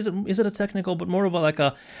 Is it a technical, but more of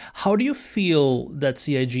a how do you feel that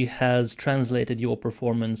CIG has translated your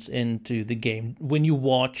performance into the game? When you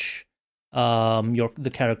watch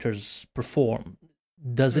the characters perform,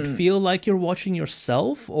 does it feel like you're watching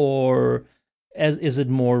yourself, or is it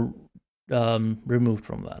more removed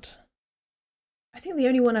from that? I think the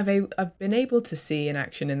only one I've been able to see in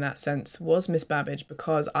action in that sense was Miss Babbage,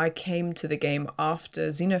 because I came to the game after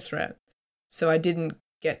Xenothreat, so I didn't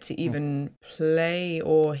get to even play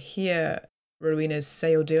or hear Rowena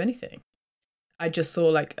say or do anything. I just saw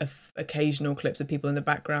like occasional clips of people in the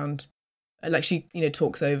background, like she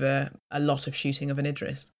talks over a lot of shooting of an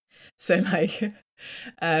Idris. So like,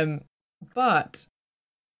 but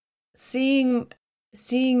seeing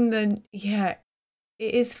the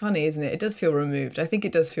it is funny, isn't it? It does feel removed. I think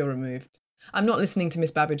it does feel removed. I'm not listening to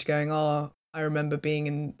Miss Babbage going, oh, I remember being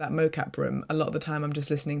in that mocap room. A lot of the time I'm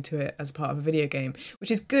just listening to it as part of a video game,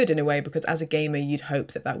 which is good in a way, because as a gamer you'd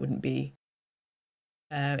hope that wouldn't be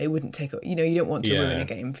it wouldn't take, you don't want to ruin a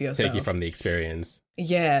game for yourself. Take you from the experience.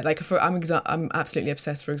 Yeah, like I'm absolutely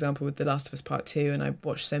obsessed, for example, with The Last of Us Part 2, and I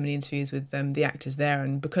watched so many interviews with the actors there,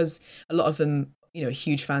 and because a lot of them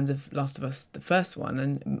huge fans of Last of Us, the first one,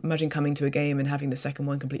 and imagine coming to a game and having the second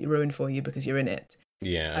one completely ruined for you because you're in it.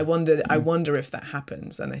 Yeah. I wonder if that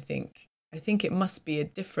happens, and I think it must be a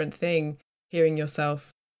different thing hearing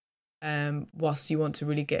yourself whilst you want to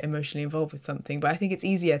really get emotionally involved with something. But I think it's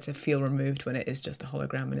easier to feel removed when it is just a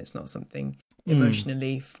hologram and it's not something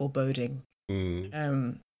emotionally foreboding. Who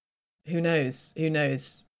knows?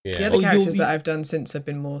 Yeah. The other characters that I've done since have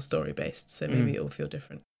been more story-based, so maybe it'll feel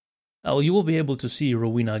different. Oh, you will be able to see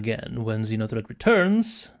Rowena again when Xenothreat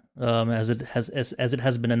returns, as it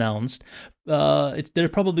has been announced. There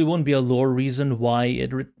probably won't be a lore reason why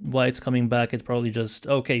it's coming back. It's probably just,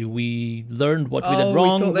 okay, we learned what we did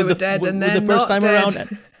wrong. We thought they were dead, and they're the first not time dead.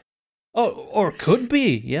 around. Or could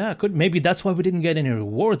be, yeah, maybe that's why we didn't get any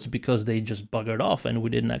rewards, because they just buggered off and we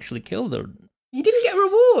didn't actually kill them. You didn't get a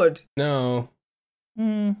reward? No.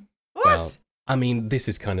 What? Well, I mean, this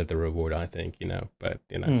is kind of the reward, I think, but,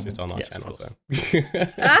 it's just on our channel, so.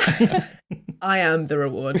 I am the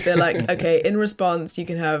reward. They're like, okay, in response, you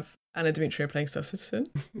can have Anna Demetriou playing Star Citizen.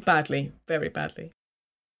 Badly, very badly.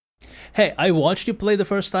 Hey, I watched you play the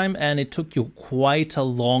first time, and it took you quite a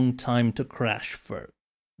long time to crash for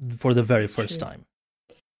the very first time.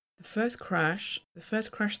 The first crash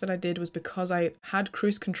that I did was because I had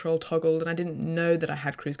cruise control toggled, and I didn't know that I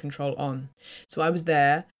had cruise control on. So I was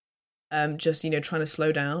there, just, trying to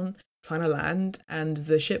slow down, trying to land, and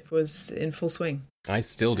the ship was in full swing. I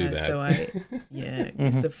still do that. So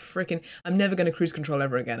it's the freaking... I'm never going to cruise control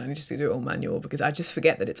ever again. I need to do it all manual, because I just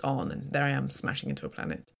forget that it's on, and there I am smashing into a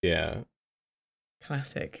planet. Yeah.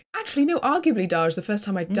 Classic. Actually, no, arguably, Darj, the first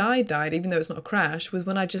time I died, even though it's not a crash, was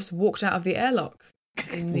when I just walked out of the airlock.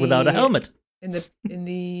 Without a helmet. In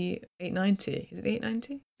the 890. Is it the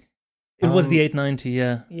 890? It was the 890,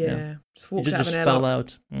 yeah. Yeah. Just walked out of an airlock. Fell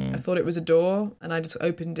out. I thought it was a door, and I just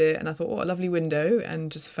opened it, and I thought, what a lovely window,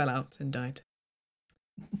 and just fell out and died.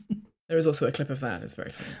 There is also a clip of that. It's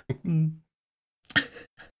very funny.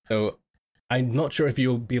 So, I'm not sure if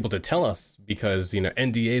you'll be able to tell us because,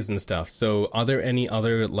 NDAs and stuff. So, are there any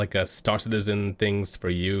other, Star Citizen things for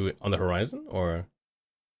you on the horizon, or?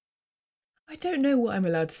 I don't know what I'm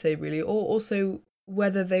allowed to say, really, or also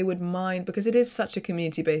whether they would mind, because it is such a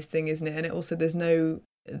community-based thing, isn't it? And it also, there's no,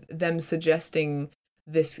 them suggesting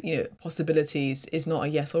this, possibilities is not a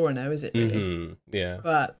yes or a no, is it really? Mm-hmm. Yeah.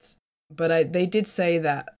 But they did say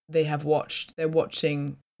that they're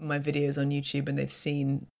watching my videos on YouTube, and they've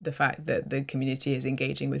seen the fact that the community is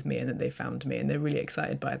engaging with me and that they found me, and they're really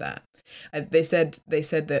excited by that. They said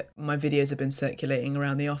that my videos have been circulating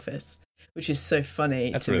around the office, which is so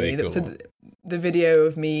funny. That's to really me. cool. So the video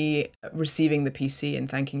of me receiving the PC and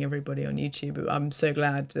thanking everybody on YouTube, I'm so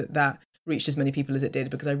glad that reached as many people as it did,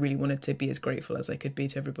 because I really wanted to be as grateful as I could be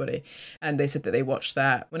to everybody. And they said that they watched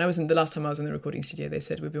that. When the last time I was in the recording studio, they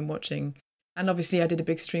said we've been watching. And obviously I did a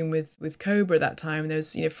big stream with Cobra at that time. There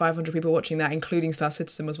was 500 people watching that, including Star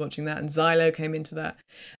Citizen was watching that, and Xylo came into that.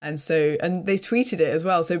 And they tweeted it as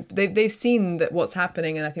well. So they've seen that what's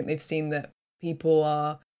happening, and I think they've seen that people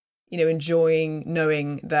are enjoying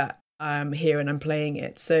knowing that I'm here and I'm playing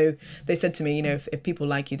it. So they said to me, if people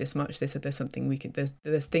like you this much, they said there's something we can,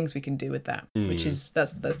 there's things we can do with that, which is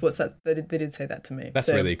that's what's that they did say that to me. That's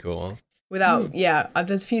really cool. Without,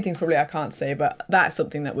 there's a few things probably I can't say, but that's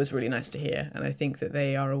something that was really nice to hear, and I think that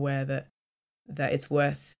they are aware that it's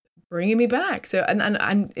worth bringing me back. So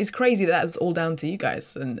and it's crazy that that's all down to you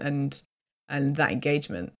guys and that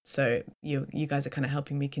engagement. So you guys are kind of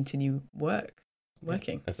helping me continue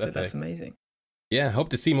working. That's amazing. Yeah, hope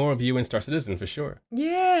to see more of you in Star Citizen for sure.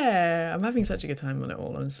 Yeah, I'm having such a good time on it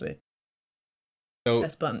all, honestly. So,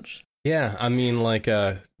 best bunch. Yeah, I mean,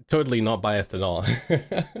 totally not biased at all.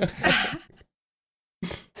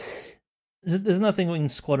 There's nothing in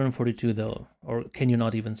Squadron 42, though, or can you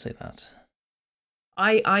not even say that?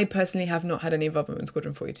 I personally have not had any involvement in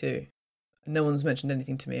Squadron 42. No one's mentioned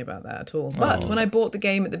anything to me about that at all. But when I bought the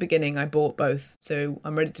game at the beginning, I bought both, so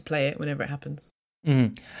I'm ready to play it whenever it happens.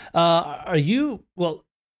 Mm-hmm. Are you,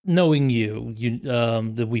 knowing you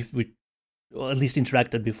that we've at least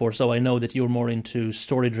interacted before, so I know that you're more into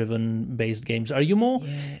story-driven based games. Are you more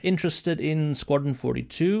interested in Squadron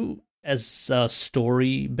 42 as a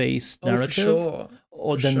story-based narrative,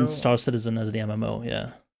 than Star Citizen as the MMO?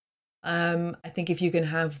 Yeah. I think if you can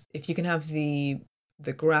have the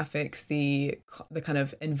graphics, the kind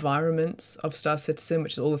of environments of Star Citizen,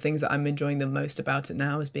 which is all the things that I'm enjoying the most about it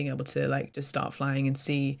now, is being able to just start flying and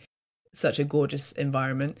see such a gorgeous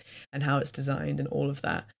environment and how it's designed and all of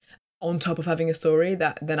that, on top of having a story,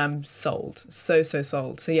 then I'm sold. So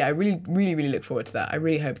sold. So yeah, I really, really, really look forward to that. I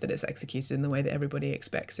really hope that it's executed in the way that everybody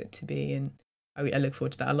expects it to be, and I look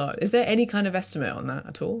forward to that a lot. Is there any kind of estimate on that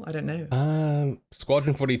at all? I don't know.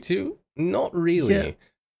 Squadron 42? Not really. Yeah.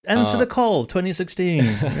 Answer the call, 2016.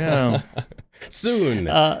 Yeah. Soon.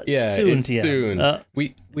 Soon.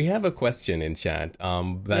 We have a question in chat.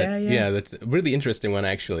 That's a really interesting one,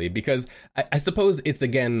 actually, because I suppose it's,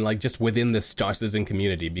 again, just within the Star Citizen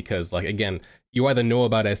community, because, again, you either know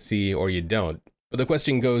about SC or you don't. But the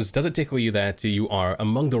question goes, does it tickle you that you are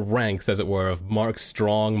among the ranks, as it were, of Mark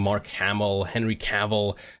Strong, Mark Hamill, Henry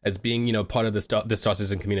Cavill, as being, part of the Star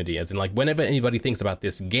Citizen community? As in, whenever anybody thinks about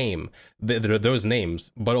this game, there are those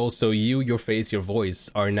names, but also you, your face, your voice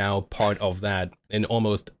are now part of that in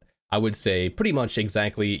almost, I would say, pretty much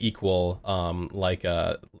exactly equal, light.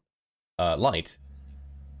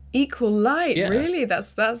 Equal light, really?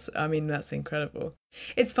 That's incredible.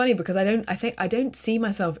 It's funny because I don't see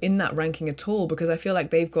myself in that ranking at all, because I feel like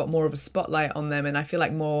they've got more of a spotlight on them, and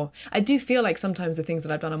I do feel like sometimes the things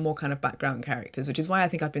that I've done are more kind of background characters, which is why I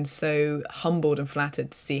think I've been so humbled and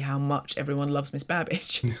flattered to see how much everyone loves Miss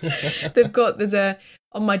Babbage.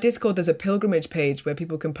 On my Discord, there's a pilgrimage page where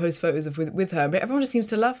people can post photos with her, but everyone just seems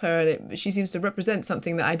to love her, and she seems to represent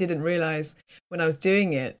something that I didn't realize when I was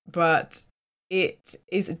doing it. But it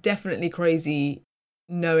is definitely crazy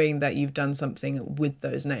knowing that you've done something with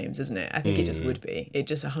those names, isn't it? I think it just would be. It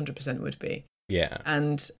just 100% would be. Yeah.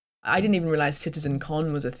 And I didn't even realize Citizen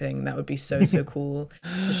Con was a thing. That would be so cool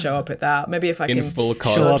to show up at that. Maybe if I can full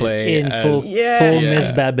cosplay, full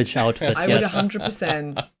Miss Babbage outfit. I would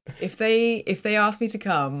 100%. If they asked me to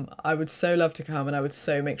come, I would so love to come, and I would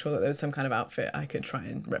so make sure that there was some kind of outfit I could try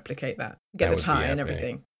and replicate that. Get the tie and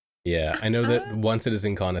everything. Yeah, I know that one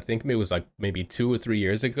CitizenCon, I think it was like maybe 2 or 3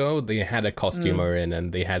 years ago, they had a costumer in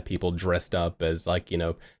and they had people dressed up as like,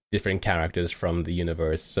 different characters from the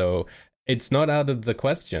universe. So it's not out of the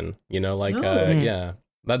question, like, yeah,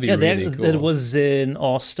 that'd be really cool. It was in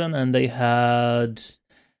Austin and they had,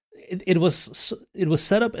 it was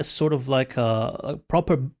set up as sort of like a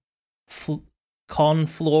proper con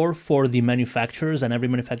floor for the manufacturers, and every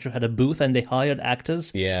manufacturer had a booth, and they hired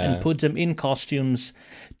actors and put them in costumes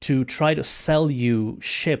to try to sell you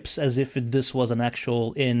ships as if this was an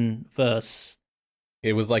actual in-verse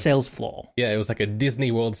sales floor. Yeah, it was like a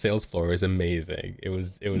Disney World sales floor. It was amazing. It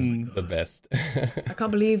was the best. I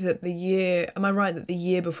can't believe that am I right that the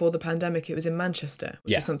year before the pandemic it was in Manchester,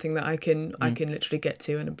 which is something that I can literally get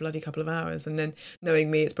to in a bloody couple of hours, and then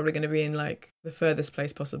knowing me, it's probably going to be in like the furthest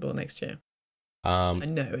place possible next year. I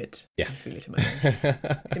know it. Yeah. I feel it in my hands. It's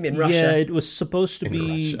going to be in Russia. Yeah, it was supposed to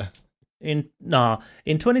be in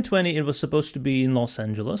 2020 it was supposed to be in Los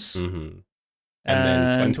Angeles. Mm-hmm.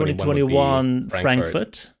 And then 2021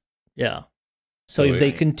 Frankfurt. Yeah. So if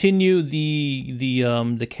they continue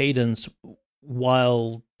the cadence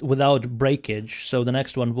without breakage, so the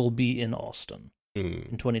next one will be in Austin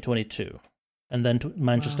in 2022, and then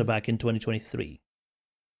Manchester back in 2023.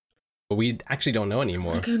 But we actually don't know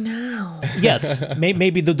anymore. Go now. Yes,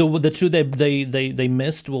 maybe the two they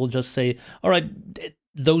missed will just say, all right,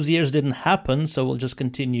 those years didn't happen, so we'll just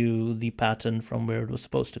continue the pattern from where it was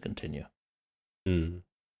supposed to continue.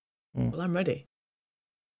 Well, I'm ready.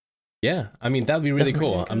 Yeah, I mean, that'd be really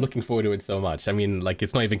cool. Okay. I'm looking forward to it so much. I mean, like,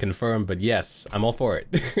 it's not even confirmed, but yes, I'm all for it.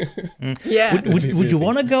 Yeah. Would you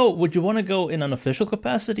want to go? Would you want to go in an official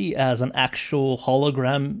capacity as an actual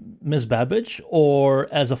hologram Miss Babbage, or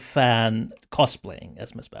as a fan cosplaying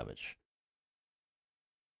as Miss Babbage?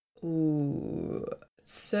 Ooh.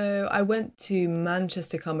 So I went to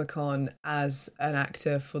Manchester Comic-Con as an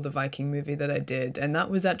actor for the Viking movie that I did, and that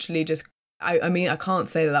was actually just. I mean, I can't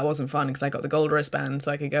say that wasn't fun because I got the gold wristband,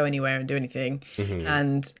 so I could go anywhere and do anything. Mm-hmm.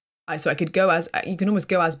 And so I could go as, you can almost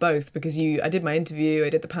go as both, because I did my interview, I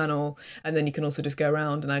did the panel, and then you can also just go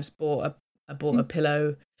around. And I just bought a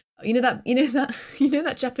pillow. You know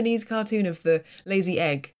that Japanese cartoon of the lazy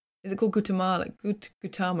egg. Is it called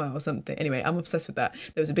Gutama or something? Anyway, I'm obsessed with that.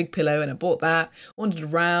 There was a big pillow, and I bought that. Wandered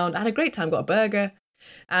around. I had a great time. Got a burger.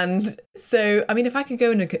 And so, I mean, if I could go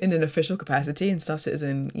in an official capacity and Star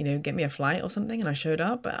Citizen, get me a flight or something, and I showed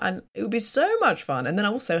up, it would be so much fun. And then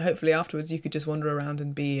also, hopefully afterwards, you could just wander around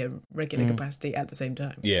and be a regular capacity at the same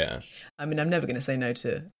time. Yeah. I mean, I'm never going to say no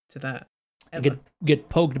to that. Ever. Get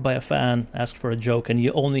poked by a fan, ask for a joke, and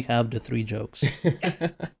you only have the 3 jokes.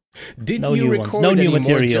 Did no you new record ones. No new more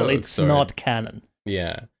material. Jokes, it's not canon.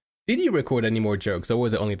 Yeah. Did you record any more jokes, or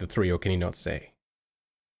was it only the 3, or can you not say?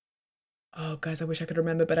 Oh, guys, I wish I could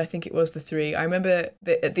remember, but I think it was the 3. I remember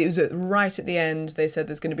that it was right at the end. They said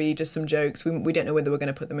there's going to be just some jokes. We don't know whether we're going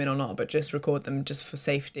to put them in or not, but just record them just for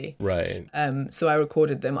safety. Right. So I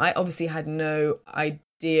recorded them. I obviously had no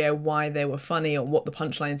idea why they were funny or what the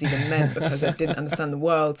punchlines even meant, because I didn't understand the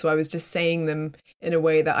world. So I was just saying them in a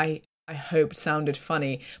way that I hoped sounded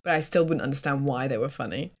funny, but I still wouldn't understand why they were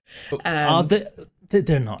funny.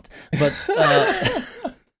 They're not. But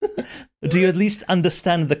do you at least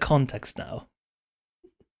understand the context now?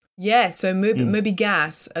 Yeah, so Moby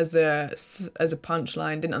Gas as a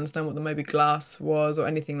punchline, didn't understand what the Moby Glass was or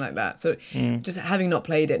anything like that. So just having not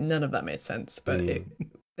played it, none of that made sense. But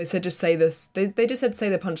they said just say this. They just said say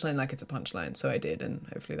the punchline like it's a punchline. So I did, and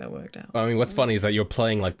hopefully that worked out. I mean, what's funny is that you're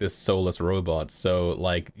playing like this soulless robot. So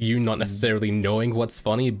like you not necessarily knowing what's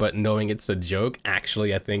funny, but knowing it's a joke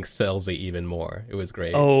actually, I think, sells it even more. It was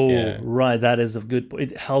great. Oh, yeah. Right. That is a good point.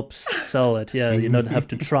 It helps sell it. Yeah, you don't have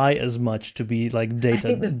to try as much to be like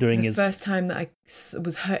Data during his... The first time that I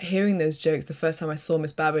was hearing those jokes, the first time I saw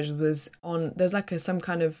Miss Babbage was on... There's like some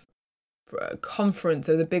kind of conference.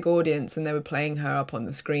 There was a big audience and they were playing her up on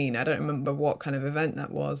the screen. I don't remember what kind of event that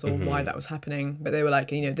was or why that was happening, but they were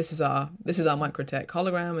like, this is our Microtech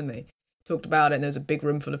hologram, and they talked about it, and there was a big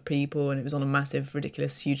room full of people, and it was on a massive,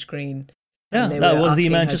 ridiculous, huge screen. Yeah, that was the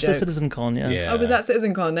Manchester CitizenCon. Yeah. Oh, was that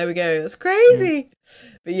CitizenCon? There we go. That's crazy.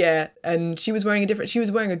 But yeah, and she was wearing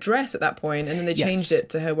a dress at that point, and then they changed it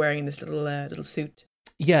to her wearing this little suit.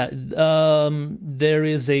 Yeah, there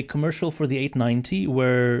is a commercial for the 890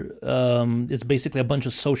 where it's basically a bunch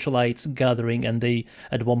of socialites gathering, and they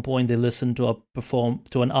at one point they listen to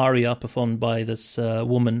an aria performed by this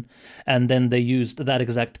woman, and then they used that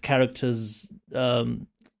exact character's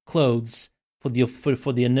clothes for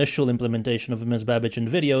the initial implementation of Ms. Babbage in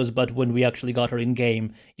videos. But when we actually got her in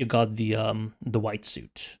game, you got the white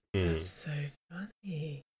suit. That's so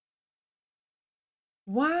funny.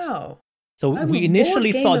 Wow. So we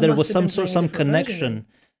initially thought there was some connection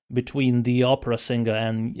between the opera singer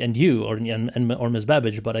and you or Miss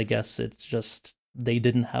Babbage, but I guess it's just they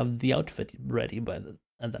didn't have the outfit ready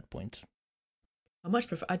at that point.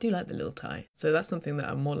 I do like the little tie, so that's something that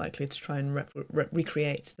I'm more likely to try and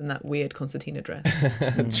recreate than that weird concertina dress.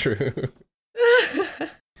 True.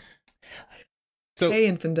 So, hey,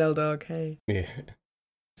 Infidel dog, hey. Yeah.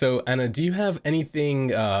 So, Anna, do you have anything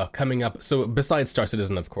coming up? So, besides Star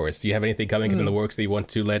Citizen, of course, do you have anything coming up in the works that you want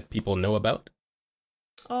to let people know about?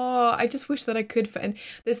 Oh, I just wish that I could. And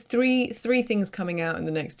there's three things coming out in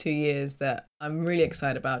the next 2 years that I'm really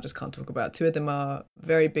excited about. Just can't talk about. 2 of them are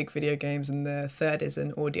very big video games, and the third is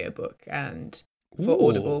an audiobook and for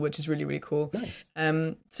Audible, which is really, really cool. Nice.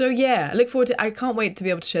 So yeah, I look forward to. I can't wait to be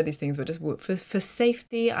able to share these things, but just for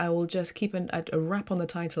safety, I will just keep a wrap on the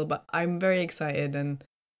title. But I'm very excited, and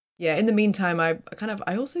yeah, in the meantime, I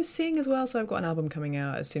also sing as well, so I've got an album coming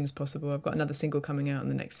out as soon as possible. I've got another single coming out in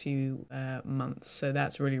the next few months, so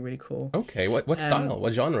that's really, really cool. Okay, what style?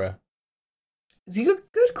 What genre? It's a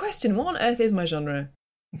good question. What on earth is my genre?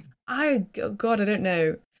 I don't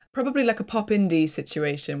know. Probably like a pop indie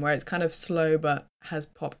situation where it's kind of slow but has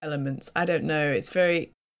pop elements. I don't know. It's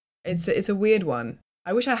a weird one.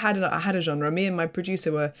 I wish I had a genre. Me and my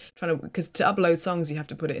producer were trying to, because to upload songs you have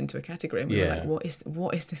to put it into a category. And we were like, what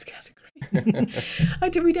is this category?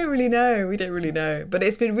 We don't really know. But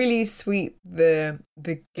it's been really sweet, the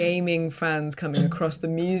gaming fans coming across the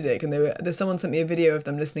music, and someone sent me a video of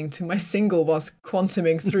them listening to my single whilst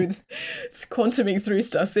quantuming through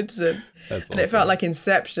Star Citizen. That's awesome. And it felt like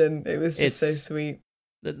Inception. It was just so sweet.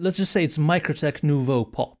 Let's just say it's Microtech Nouveau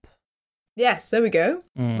Pop. Yes, there we go.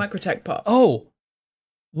 Microtech Pop. Oh.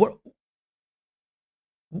 What?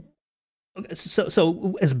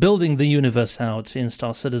 So as building the universe out in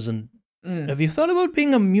Star Citizen, have you thought about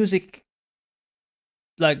being a music,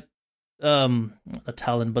 like, a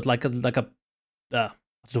talent, but like a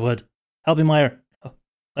what's the word? Help me, Meyer.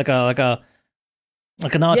 Like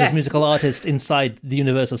an artist, yes. Musical artist inside the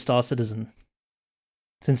universe of Star Citizen,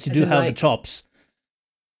 since you do have the chops.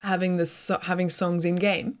 Having songs in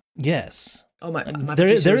game. Yes. Oh my! There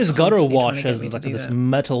is Gutter Wash as like this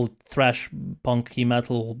metal thrash punky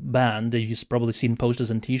metal band that you've probably seen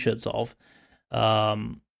posters and T-shirts of,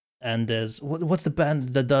 and there's what's the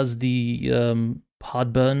band that does the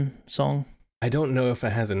Podburn song? I don't know if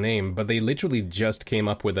it has a name, but they literally just came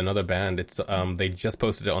up with another band. It's they just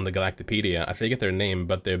posted it on the Galactopedia. I forget their name,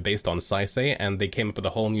 but they're based on sci-fi, and they came up with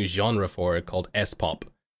a whole new genre for it called S-pop.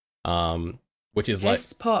 Which is like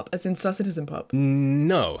S-pop, as in Star Citizen pop?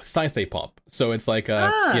 No, Saisei pop. So it's like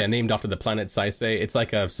named after the planet Saisei. It's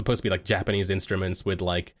like supposed to be like Japanese instruments with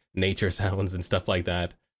like nature sounds and stuff like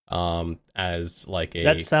that. As like a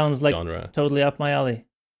that sounds like genre. Totally up my alley.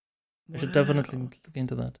 I should definitely look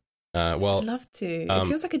into that. Well, I'd love to. It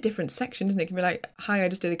feels like a different section, doesn't it? It can be like, "Hi, I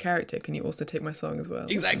just did a character. Can you also take my song as well?"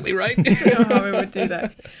 Exactly right. I don't know how I would do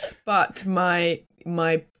that. But my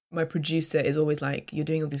producer is always like, "You're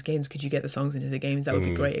doing all these games. Could you get the songs into the games? That would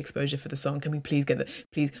be great exposure for the song. Can we please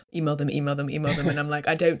please email them?" And I'm like,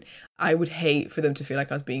 I would hate for them to feel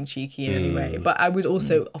like I was being cheeky in any way. But I would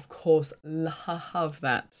also, of course, love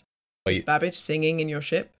that. Is Babbage singing in your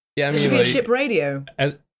ship? Yeah, I mean, it should be a ship radio.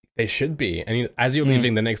 They should be. And as you're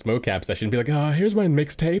leaving the next mocap session, be like, here's my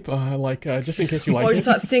mixtape, just in case you like it. Or just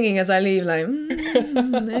start singing as I leave, like,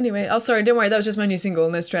 anyway. Oh, sorry, don't worry, that was just my new single,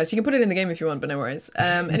 no stress. You can put it in the game if you want, but no worries.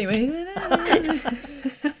 Anyway.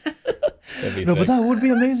 No, but that would be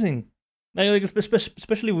amazing. Like,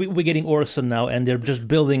 especially we're getting Orson now, and they're just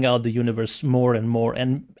building out the universe more and more,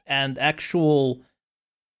 and actual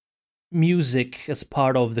music as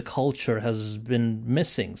part of the culture has been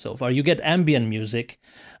missing so far. You get ambient music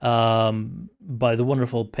by the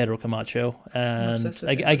wonderful Pedro Camacho, and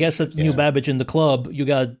I guess at New Babbage in the club, you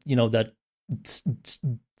got that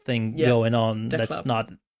thing going on. That's club.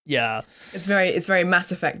 Not It's very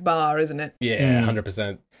Mass Effect bar, isn't it? Yeah,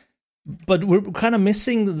 100%. But we're kind of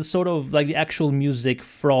missing the sort of like the actual music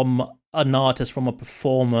from an artist, from a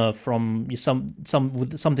performer, from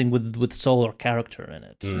something with soul or character in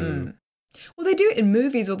it. Well, they do it in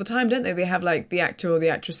movies all the time, don't they? They have like the actor or the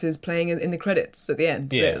actresses playing in the credits at the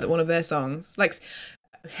end, one of their songs. Like,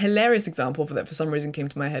 hilarious example for that for some reason came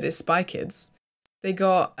to my head is Spy Kids. They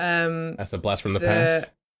got that's a blast from the past.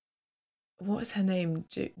 What is her name?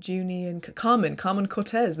 Junie and Carmen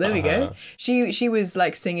Cortez. There we go. She was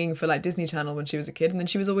like singing for like Disney Channel when she was a kid, and then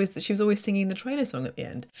she was always singing the trailer song at the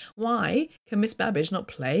end. Why can Miss Babbage not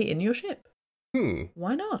play in your ship?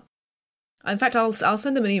 Why not? In fact, I'll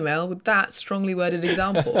send them an email with that strongly worded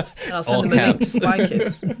example, and I'll send them a link to Spy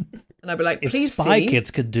Kids. And I'd be like, if please Spy Kids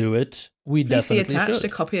could do it, we definitely see attached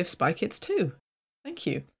should. a copy of Spy Kids 2. Thank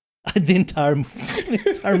you. the entire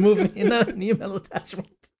movie in an email attachment.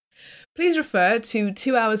 Please refer to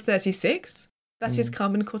 2 hours 36. That is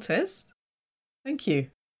Carmen Cortez. Thank you.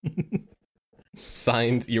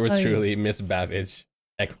 Signed, yours truly, Miss Babbage.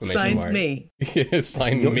 Exclamation Signed mark. me.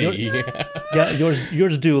 Signed me. Yeah,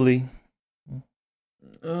 yours duly.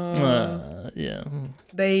 Yeah.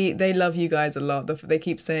 They love you guys a lot. They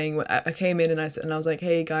keep saying, I came in and I was like,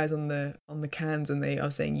 hey guys on the cans, and I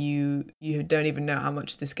was saying you don't even know how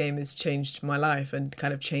much this game has changed my life and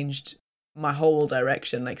kind of changed my whole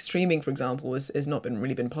direction. Like streaming, for example, has not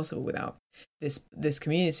really been possible without this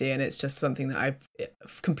community, and it's just something that I've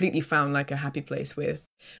completely found like a happy place with,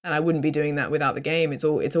 and I wouldn't be doing that without the game. It's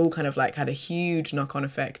all kind of like had a huge knock-on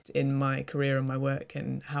effect in my career and my work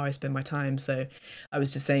and how I spend my time. So I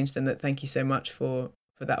was just saying to them that thank you so much for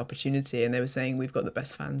that opportunity, and they were saying we've got the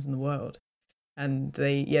best fans in the world, and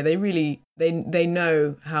they really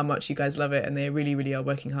know how much you guys love it, and they really, really are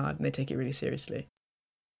working hard, and they take it really seriously.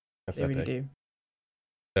 That's they really do.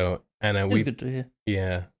 So Anna, it's good to hear.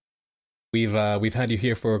 Yeah, we've had you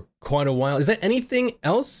here for quite a while. Is there anything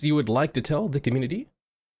else you would like to tell the community?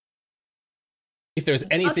 If there's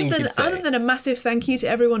anything you could say, other than a massive thank you to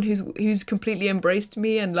everyone who's completely embraced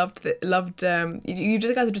me and loved you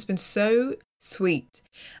guys have just been so sweet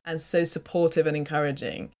and so supportive and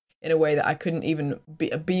encouraging in a way that I couldn't even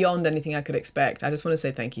be beyond anything I could expect. I just want to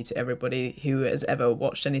say thank you to everybody who has ever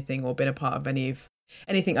watched anything or been a part of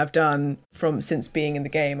anything I've done since being in the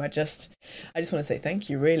game. I just want to say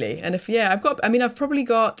thank you, really. And I've probably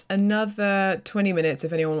got another 20 minutes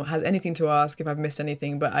if anyone has anything to ask, if I've missed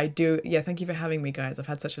anything, but I do. Yeah, thank you for having me, guys. I've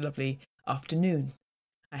had such a lovely afternoon.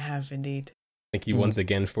 I have indeed. Thank you once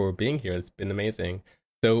again for being here. It's been amazing.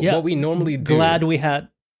 So what we normally do... Glad we had...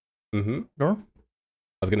 Mm-hmm. Sure?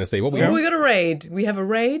 I was going to say... we got a raid. We have a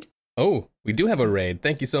raid. Oh, we do have a raid.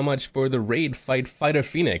 Thank you so much for the raid, Fighter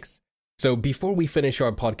Phoenix. So before we finish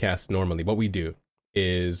our podcast, normally what we do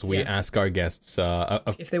is we ask our guests...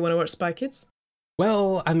 if they want to watch Spy Kids?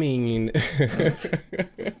 Well, I mean...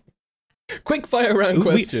 quick fire round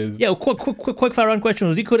questions. Quick fire round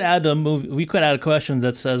questions. We could add a movie. We could add a question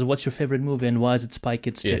that says, "What's your favorite movie and why is it Spy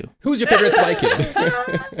Kids 2?" Who's your favorite Spy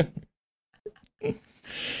Kid?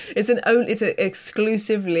 It's an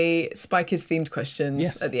exclusively Spy Kids themed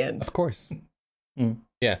questions at the end. Of course.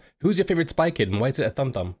 Yeah. Who's your favorite Spy Kid and why is it a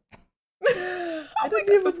Thum Thum? I don't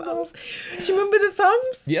give a thumbs. Do you remember the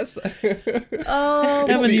thumbs? Yes. Oh,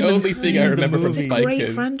 it's the only thing I remember from Spy Kids. It's a great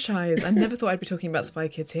franchise. I never thought I'd be talking about Spy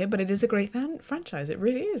Kids here, but it is a great franchise. It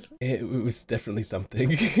really is. It was definitely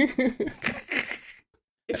something.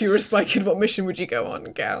 If you were a Spy Kid, what mission would you go on,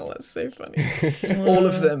 gal? That's so funny. All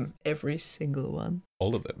of them. Every single one.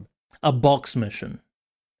 All of them. A box mission.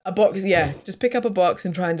 A box, yeah. Just pick up a box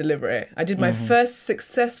and try and deliver it. I did my first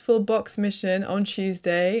successful box mission on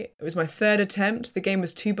Tuesday. It was my third attempt. The game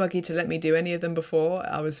was too buggy to let me do any of them before.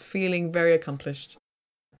 I was feeling very accomplished.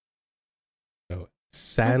 So,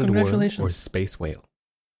 sandworm or space whale?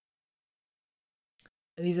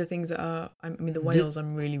 These are things that are... the whales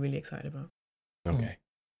I'm really, really excited about. Okay.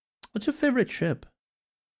 What's your favorite ship?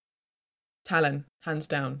 Talon, hands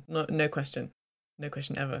down. No question. No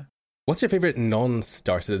question ever. What's your favorite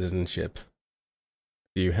non-Star Citizen ship?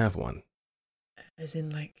 Do you have one? As in,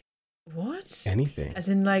 like, what? Anything. As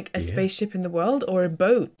in, like, a spaceship in the world or a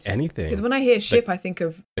boat? Anything. Because when I hear ship, I think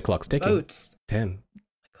of the clock's ticking. Boats. 10. Oh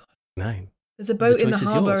my God. 9. There's a boat in the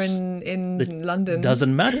harbour in London.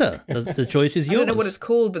 Doesn't matter. The choice is yours. I don't know what it's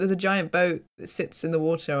called, but there's a giant boat that sits in the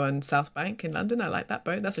water on South Bank in London. I like that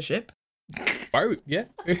boat. That's a ship. Boat, yeah.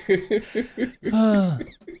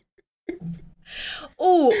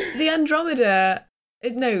 Oh, the Andromeda.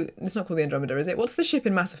 No, it's not called the Andromeda, is it? What's the ship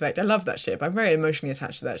in Mass Effect? I love that ship. I'm very emotionally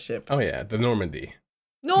attached to that ship. Oh, yeah, the Normandy.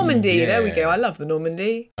 There we go. I love the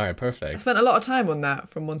Normandy. All right, perfect. I spent a lot of time on that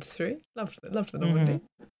from 1 to 3. Loved the Normandy.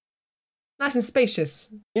 Nice and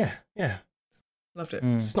spacious. Yeah. Loved it.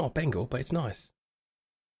 It's not a Bengal, but it's nice.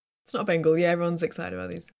 It's not a Bengal. Yeah, everyone's excited about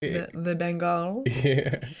these. Yeah. The Bengal.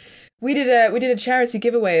 Yeah. We did a charity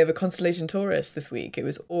giveaway of a Constellation Taurus this week. It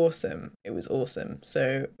was awesome.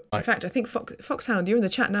 So, in fact, I think Foxhound, you're in the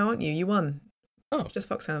chat now, aren't you? You won. Oh, just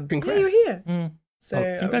Foxhound. Congrats. Yeah, you're here.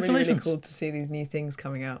 So, congratulations. really cool to see these new things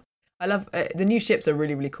coming out. I love the new ships are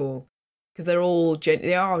really, really cool because they're all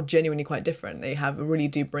they are genuinely quite different. They really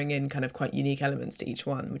do bring in kind of quite unique elements to each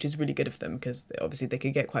one, which is really good of them because obviously they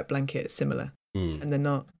could get quite blanket similar, and they're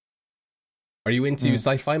not. Are you into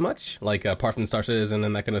sci-fi much? Like, apart from Star Citizen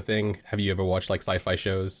and that kind of thing, have you ever watched, like, sci-fi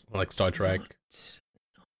shows, like Star Trek?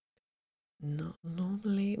 not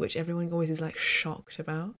normally, which everyone always is like shocked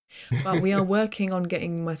about. But we are working on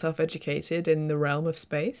getting myself educated in the realm of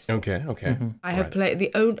space. Okay. I have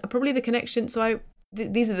played probably the connection. So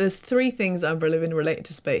there's three things I've been related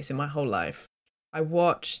to space in my whole life. I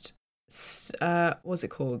watched, what's it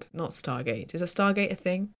called? Not Stargate. Is a Stargate a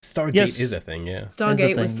thing? Stargate is a thing, yeah.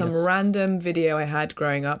 Stargate was some random video I had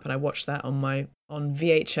growing up, and I watched that on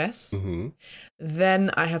VHS. Mm-hmm.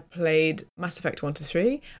 Then I have played Mass Effect 1 to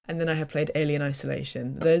 3, and then I have played Alien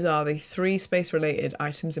Isolation. Those are the three space-related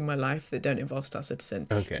items in my life that don't involve Star Citizen.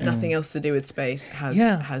 Okay. Nothing else to do with space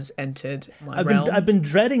has entered my realm. I've been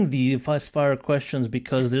dreading the fast-fire questions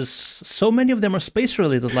because there's so many of them are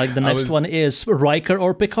space-related. Like the next one is Riker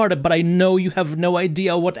or Picard, but I know you have no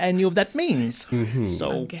idea what any of that means. Mm-hmm.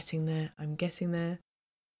 So I'm getting there.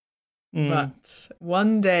 But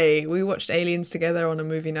one day we watched Aliens together on a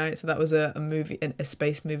movie night. So that was a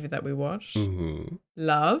space movie that we watched. Mm-hmm.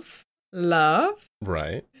 Love.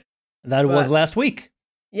 Right. That was last week.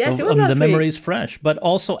 Yes, so, it was last week. The memory is fresh, but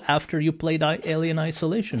also after you played Alien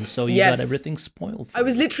Isolation, so you got everything spoiled. I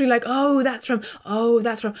was literally like, It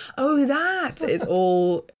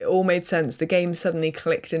all made sense. The game suddenly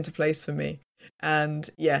clicked into place for me. And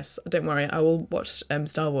yes, don't worry, I will watch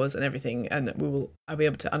Star Wars and everything, and I'll be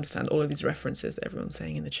able to understand all of these references that everyone's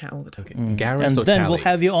saying in the chat all the time. Okay. Garrus and or then Tally? we'll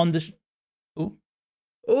have you on the...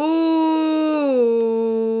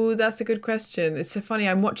 Ooh, that's a good question. It's so funny.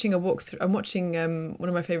 I'm watching one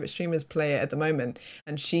of my favorite streamers play it at the moment,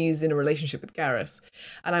 and she's in a relationship with Garrus,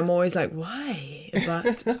 and I'm always like, why?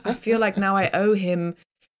 But I feel like now I owe him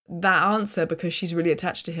that answer because she's really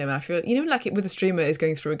attached to him. And I feel, like with a streamer is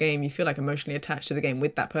going through a game, you feel like emotionally attached to the game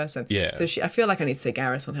with that person. Yeah. So I feel like I need to say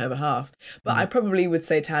Garrus on her behalf, but I probably would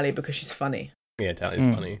say Tally because she's funny. Yeah,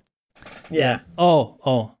 Tally's funny. Yeah.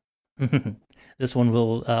 Oh. This one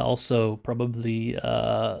will also probably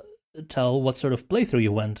tell what sort of playthrough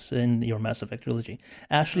you went in your Mass Effect trilogy.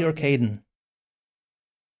 Ashley or Caden?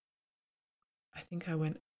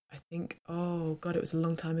 Oh God, it was a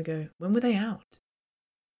long time ago. When were they out?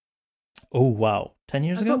 Oh, wow. 10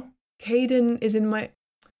 years ago? Caden is in my...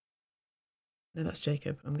 No, that's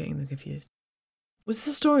Jacob. I'm getting them confused. Was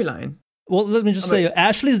this a storyline? Well, let me just say,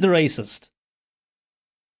 Ashley's the racist.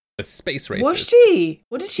 The space racist. Was she?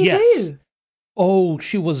 What did she do? Oh,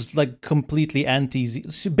 she was like completely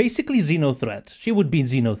basically Xenothreat. She would be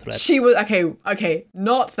Xenothreat. She was, okay,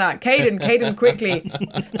 not that. Caden, quickly.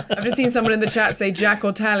 I've just seen someone in the chat say Jack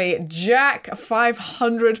or Tally. Jack,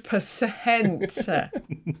 500%.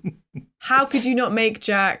 How could you not make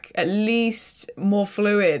Jack at least more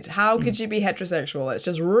fluid? How could you be heterosexual? It's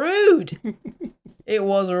just rude. It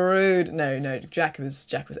was rude. No, Jack was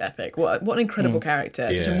epic. What an incredible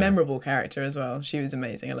character. Such a memorable character as well. She was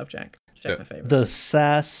amazing. I love Jack. Jack's my favorite. The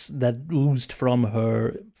sass that oozed from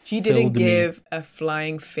her. She didn't give a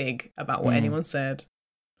flying fig about what anyone said.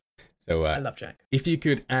 So I love Jack. If you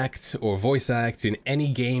could act or voice act in any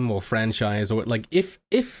game or franchise, or like if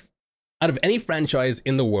out of any franchise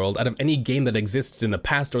in the world, out of any game that exists in the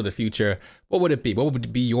past or the future, what would it be? What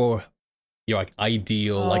would be your like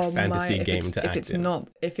ideal fantasy game to act in?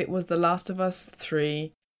 If it was The Last of Us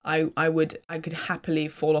 3, I could happily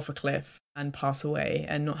fall off a cliff and pass away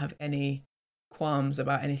and not have any qualms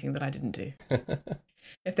about anything that I didn't do.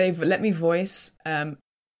 If they've let me voice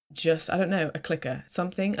just, I don't know, a clicker,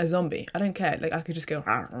 something, a zombie, I don't care. Like I could just go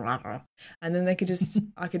and then I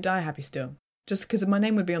could die happy still. Just because my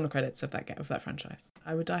name would be on the credits of that franchise.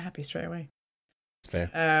 I would die happy straight away. It's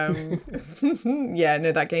fair. Yeah,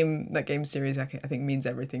 no, that game series I think means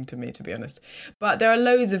everything to me, to be honest. But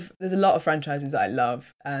there's a lot of franchises that I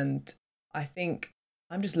love, and I think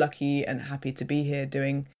I'm just lucky and happy to be here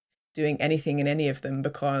doing anything in any of them,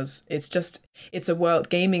 because it's a world.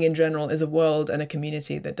 Gaming in general is a world and a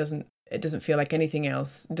community that doesn't feel like anything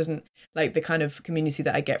else. It doesn't, like the kind of community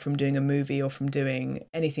that I get from doing a movie or from doing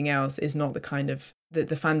anything else is not the kind of,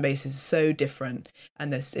 the fan base is so different,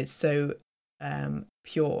 and it's so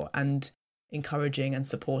pure and encouraging and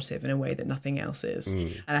supportive in a way that nothing else is.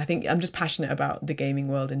 And I think I'm just passionate about the gaming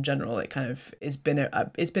world in general. It kind of it's been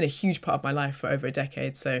a huge part of my life for over a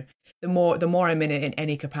decade. So the more I'm in it in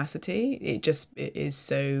any capacity, it's just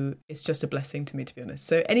a blessing to me, to be honest.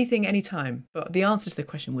 So anything, anytime. But the answer to the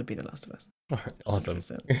question would be The Last of Us. All right, awesome.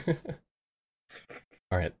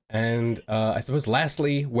 All right, and I suppose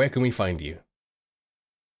lastly, where can we find you?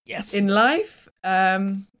 Yes. In life,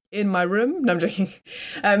 in my room. No, I'm joking.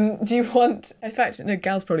 Do you want? In fact, no.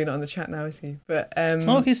 Gal's probably not on the chat now, is he? But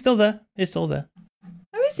he's still there. Oh, is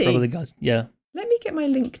he? Probably guys. Yeah. Let me get my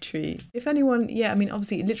link tree. If anyone, I mean,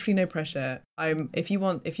 obviously, literally no pressure. If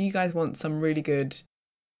you guys want some really good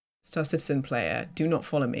Star Citizen player, do not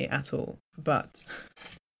follow me at all. But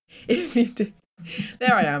if you do,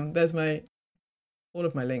 there I am. There's all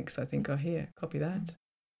of my links, I think, are here. Copy that.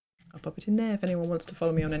 I'll pop it in there if anyone wants to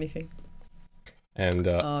follow me on anything. And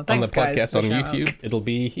on the thanks, podcast guys, on YouTube, it'll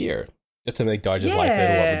be here, just to make Darge's life a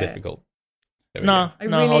little more difficult.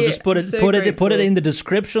 I'll just put it in the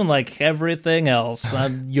description like everything else.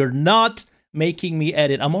 You're not making me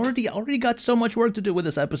edit. I'm already got so much work to do with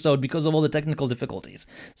this episode because of all the technical difficulties.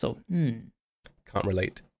 So can't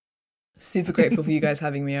relate. Super grateful for you guys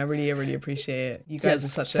having me. I really, really appreciate it. You guys are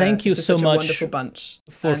such a wonderful bunch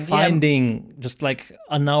for finding just like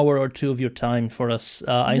an hour or two of your time for us.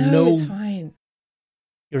 I know it's fine.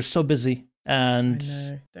 You're so busy, and I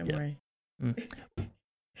know, don't worry.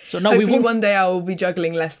 So no, hopefully one day I will be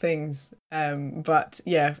juggling less things. But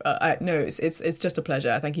yeah, it's just a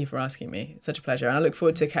pleasure. Thank you for asking me. It's such a pleasure, and I look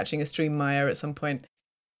forward to catching a stream Maya at some point.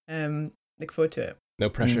 Look forward to it. No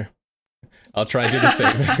pressure. I'll try and do the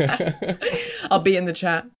same. I'll be in the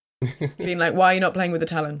chat, being like, "Why are you not playing with the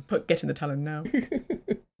Talon? Get in the Talon now." Do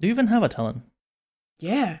you even have a Talon?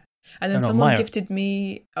 Yeah, and then someone gifted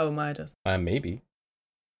me. Oh, Maya does. Maybe.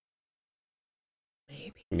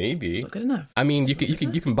 It's not good enough. I mean, you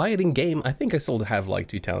can buy it in game. I think I still have like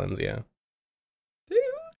 2 Talons. Yeah. Do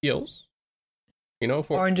you? Yes. You know,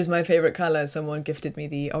 orange is my favorite color. Someone gifted me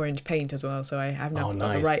the orange paint as well, so I have now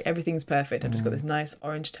got the right. Everything's perfect. I've just got this nice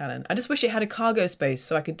orange Talon. I just wish it had a cargo space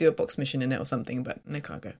so I could do a box mission in it or something, but no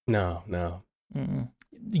cargo. No. Mm-mm.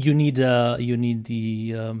 You need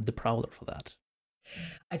the Prowler for that.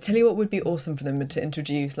 I tell you what would be awesome for them to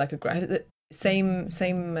introduce like a same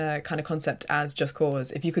kind of concept as Just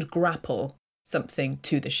Cause. If you could grapple something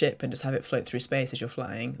to the ship and just have it float through space as you're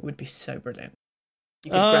flying, it would be so brilliant. You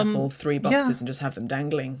could grapple 3 boxes and just have them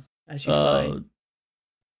dangling as you fly.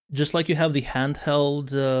 Just like you have the handheld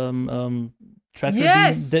tracker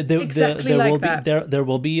yes, beam. Exactly like that. There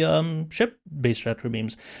will be ship-based tracker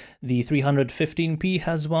beams. The 315p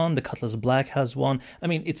has one. The Cutlass Black has one. I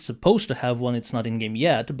mean, it's supposed to have one. It's not in-game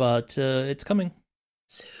yet, but it's coming.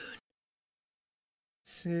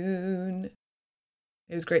 Soon.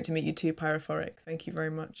 It was great to meet you too, Pyrophoric. Thank you very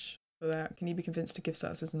much for that. Can you be convinced to give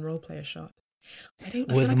Star Citizen roleplay a shot?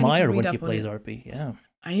 With Meyer when he plays RP, yeah.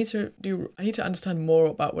 I need to understand more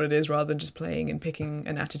about what it is rather than just playing and picking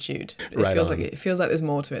an attitude. It feels like there's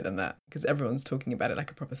more to it than that because everyone's talking about it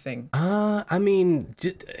like a proper thing. I mean,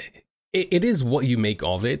 it is what you make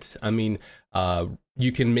of it. I mean,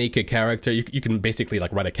 you can make a character. You can basically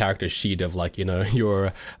like write a character sheet of like, you know,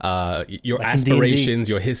 your like aspirations,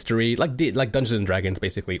 your history, like Dungeons and Dragons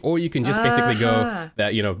basically. Or you can just basically go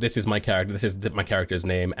that, you know, this is my character, this is my character's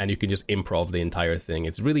name, and you can just improv the entire thing.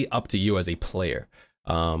 It's really up to you as a player.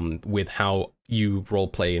 With how you role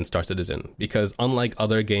play in Star Citizen, because unlike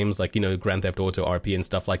other games like, you know, Grand Theft Auto RP and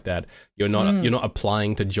stuff like that, you're not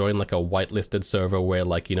applying to join like a whitelisted server where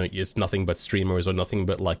like, you know, it's nothing but streamers or nothing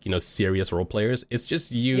but like, you know, serious role players. It's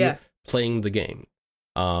just you playing the game.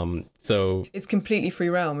 So it's completely free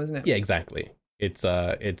realm, isn't it? Yeah, exactly. It's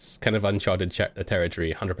kind of uncharted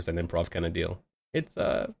territory, 100% improv kind of deal. It's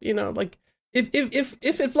you know, like if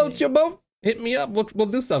it floats your boat, hit me up. We'll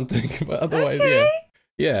do something. But otherwise,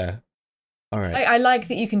 yeah. All right. I like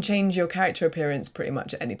that you can change your character appearance pretty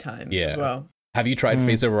much at any time as well. Have you tried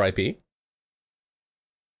face over IP?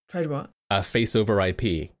 Tried what? Face over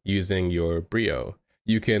IP using your Brio.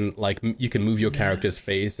 You can move your character's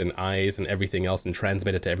face and eyes and everything else and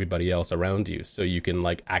transmit it to everybody else around you. So you can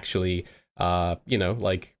like actually you know,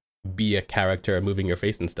 like be a character moving your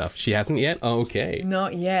face and stuff. She hasn't yet? Oh, okay.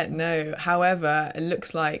 Not yet, no. However, it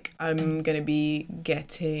looks like I'm going to be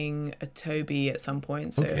getting a Toby at some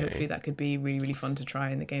point, so hopefully that could be really, really fun to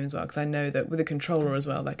try in the game as well, because I know that with a controller as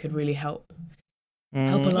well, that could really help a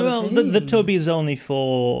lot of things. Well, the Toby is only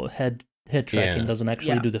for head tracking, doesn't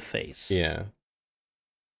actually do the face. Yeah.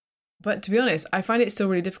 But to be honest, I find it still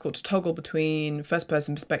really difficult to toggle between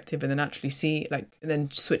first-person perspective and then actually see, like, and then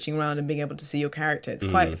switching around and being able to see your character. It's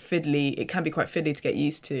quite fiddly. It can be quite fiddly to get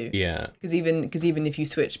used to. Yeah. Because even if you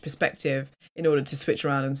switch perspective, in order to switch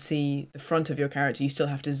around and see the front of your character, you still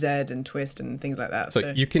have to Z and twist and things like that.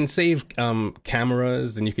 So you can save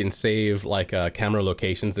cameras and you can save like camera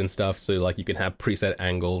locations and stuff. So like you can have preset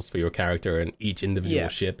angles for your character and each individual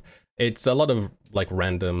ship. It's a lot of like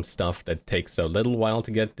random stuff that takes a little while to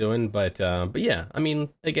get doing, but yeah, I mean,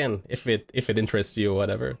 again, if it interests you or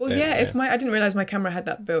whatever. Well, I didn't realize my camera had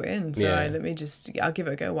that built in, so I'll give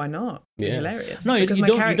it a go. Why not? It's hilarious. No,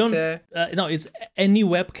 it's any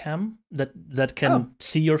webcam that can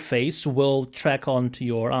see your face will track onto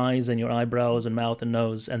your eyes and your eyebrows and mouth and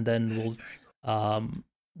nose, and then will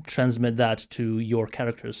transmit that to your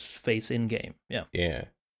character's face in game. Yeah. Yeah.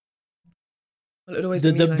 Well, it'd always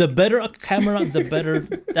the better a camera, the better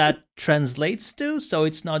that translates to. So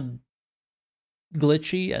it's not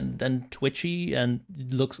glitchy and twitchy, and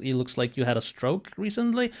it looks like you had a stroke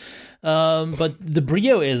recently. But the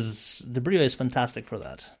Brio is fantastic for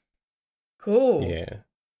that. Cool. Yeah.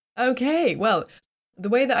 Okay. Well, the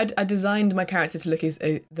way that I designed my character to look is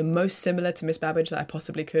the most similar to Miss Babbage that I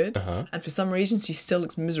possibly could. And for some reason, she still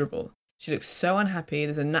looks miserable. She looks so unhappy.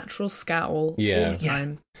 There's a natural scowl all the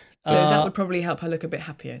time. So that would probably help her look a bit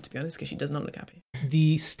happier, to be honest, because she does not look happy.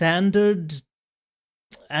 The standard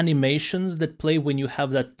animations that play when you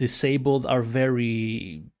have that disabled are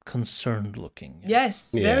very concerned looking.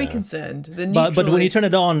 Yes, very concerned. But when you turn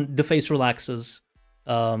it on, the face relaxes,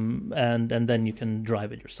 and then you can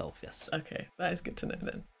drive it yourself. Yes. Okay, that is good to know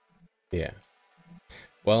then. Yeah.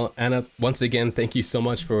 Well, Anna, once again, thank you so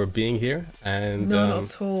much for being here. And no, not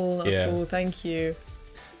at all. Not at all. Thank you.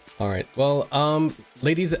 All right. Well,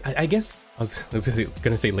 ladies, I guess I was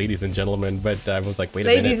gonna say ladies and gentlemen, but I was like, wait a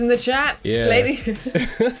minute. Ladies in the chat. Yeah. Ladies.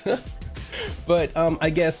 But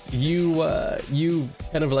I guess you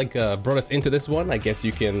kind of like brought us into this one. I guess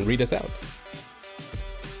you can read us out.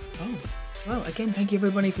 Oh, well, again, thank you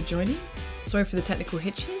everybody for joining. Sorry for the technical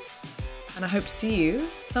hitches, and I hope to see you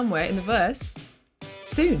somewhere in the verse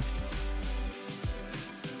soon.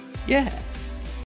 Yeah.